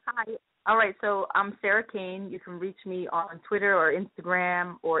 Okay. Hi. All right. So I'm Sarah Kane. You can reach me on Twitter or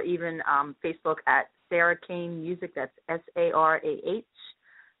Instagram or even Facebook at Sarah Kane Music. That's SARAH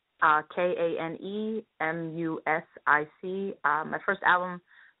KANEMUSIC. My first album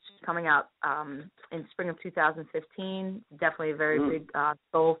is coming out in spring of 2015. Definitely a very big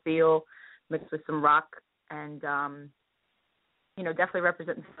soul feel mixed with some rock and definitely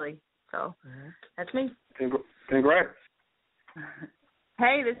representing Philly. So that's me. Congrats.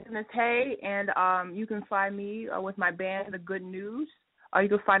 Hey, this is Miss Hay, and you can find me with my band, The Good News. You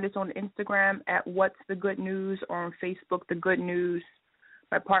can find us on Instagram at What's the Good News or on Facebook, The Good News.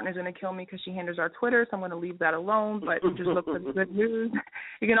 My partner's going to kill me because she handles our Twitter, so I'm going to leave that alone, but just look for The Good News.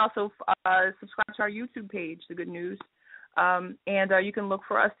 You can also subscribe to our YouTube page, The Good News, and you can look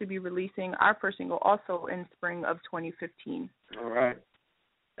for us to be releasing our first single also in spring of 2015. All right.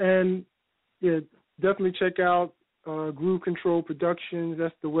 And, definitely check out Groove Control Productions.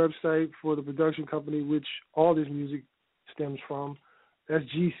 That's the website for the production company which all this music stems from. That's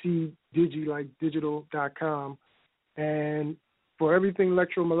GCDigi, like digital.com. And for everything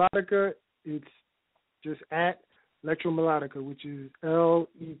LektroMelodica, it's just at LektroMelodica, which is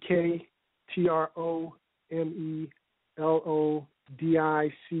LektroMelodica.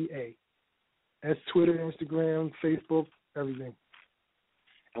 That's Twitter, Instagram, Facebook, everything.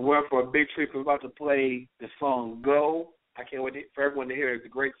 And we're for a big treat. We're about to play the song Go. I can't wait for everyone to hear it. It's a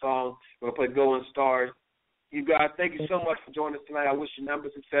great song. We're going to play Go and Stars. You guys, thank you so much for joining us tonight. I wish you number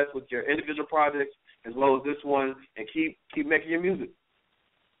success with your individual projects as well as this one, and keep making your music.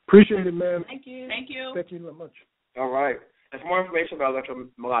 Appreciate it, man. Thank you. Thank you very much. All right. And for more information about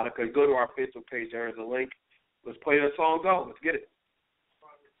LektroMelodica, go to our Facebook page. There is a link. Let's play that song Go. Let's get it.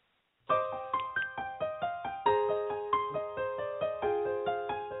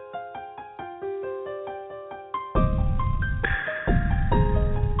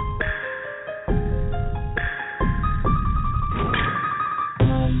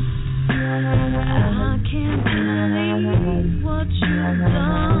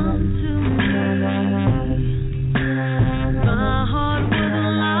 My heart was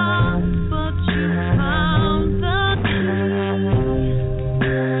lost, but you found the key.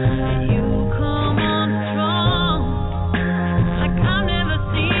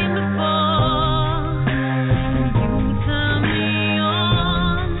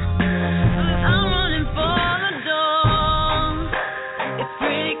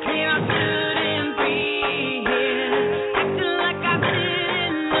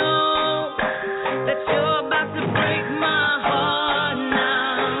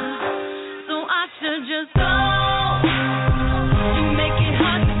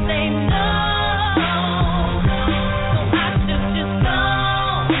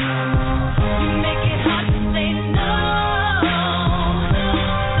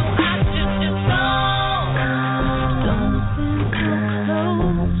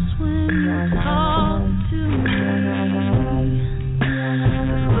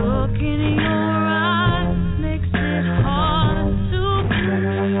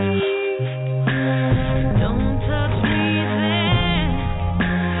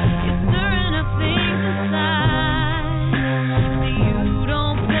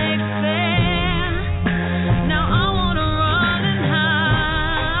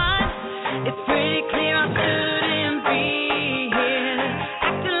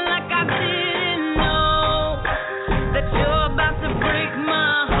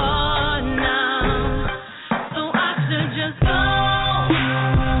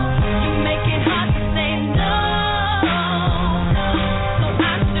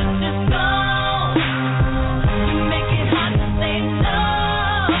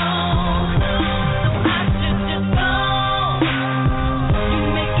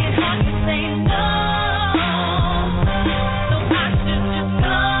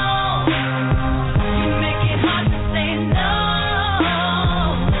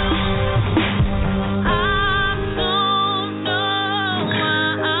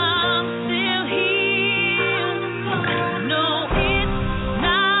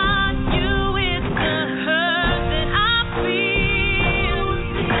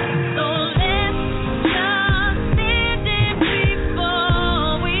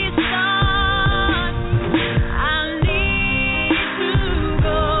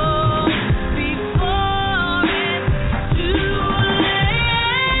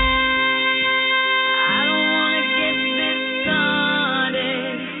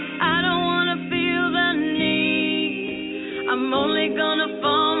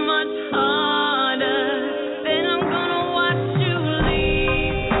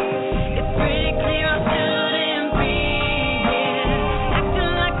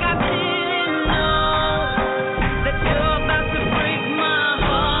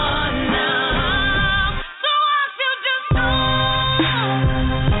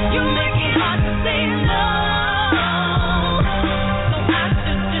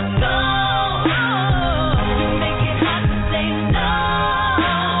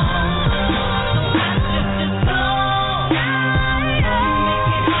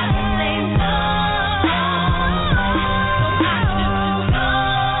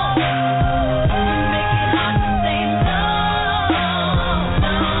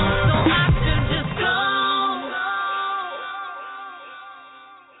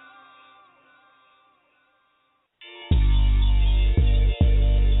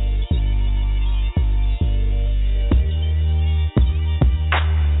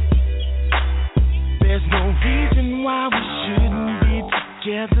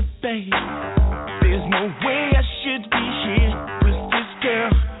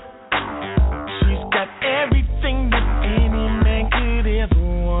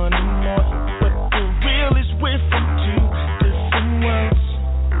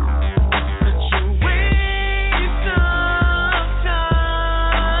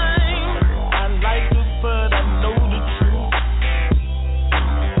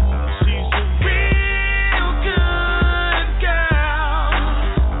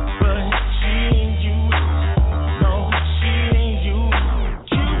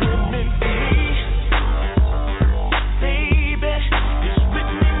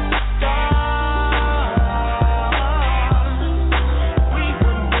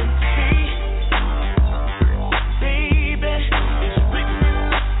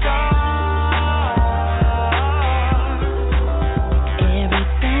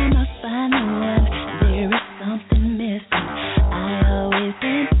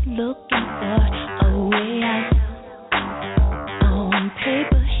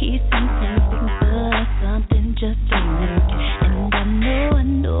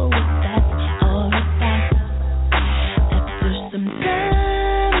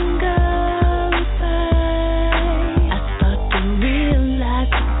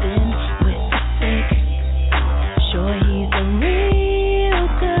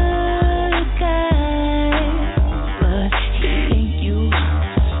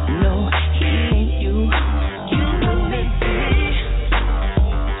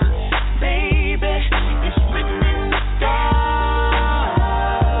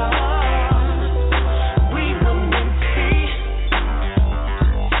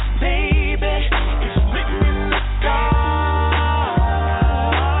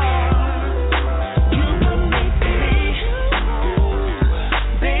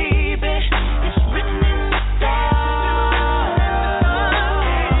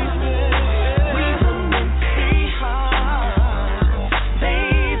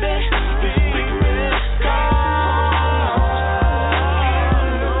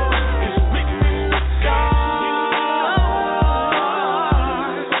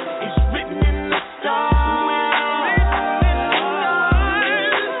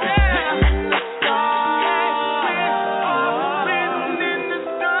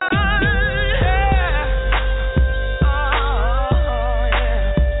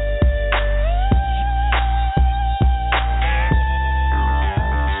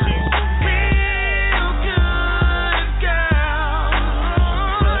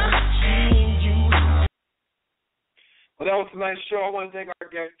 tonight's show. I want to thank our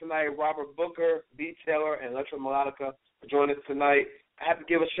guests tonight, Robert Booker, B. Taylor, and LektroMelodica, for joining us tonight. I have to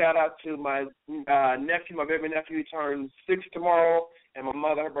give a shout-out to my nephew. My baby nephew. He turns 6 tomorrow, and my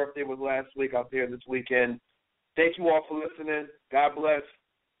mother, her birthday was last week out there this weekend. Thank you all for listening. God bless,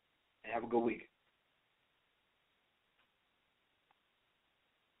 and have a good week.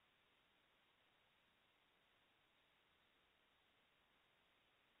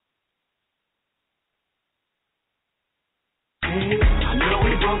 I know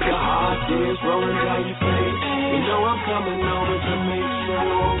we broke your heart, tears rolling down your face. You know I'm coming over to make sure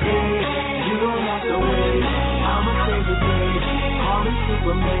you're okay. You don't have to wait, I'ma save the day. Call me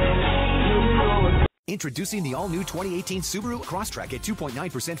Superman, you know it. Introducing the all-new 2018 Subaru Crosstrek at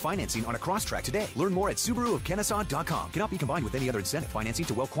 2.9% financing on a Crosstrek today. Learn more at SubaruofKennesaw.com. Cannot be combined with any other incentive financing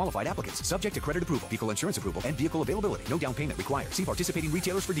to well-qualified applicants. Subject to credit approval, vehicle insurance approval, and vehicle availability. No down payment required. See participating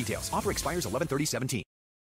retailers for details. Offer expires 11/30/17.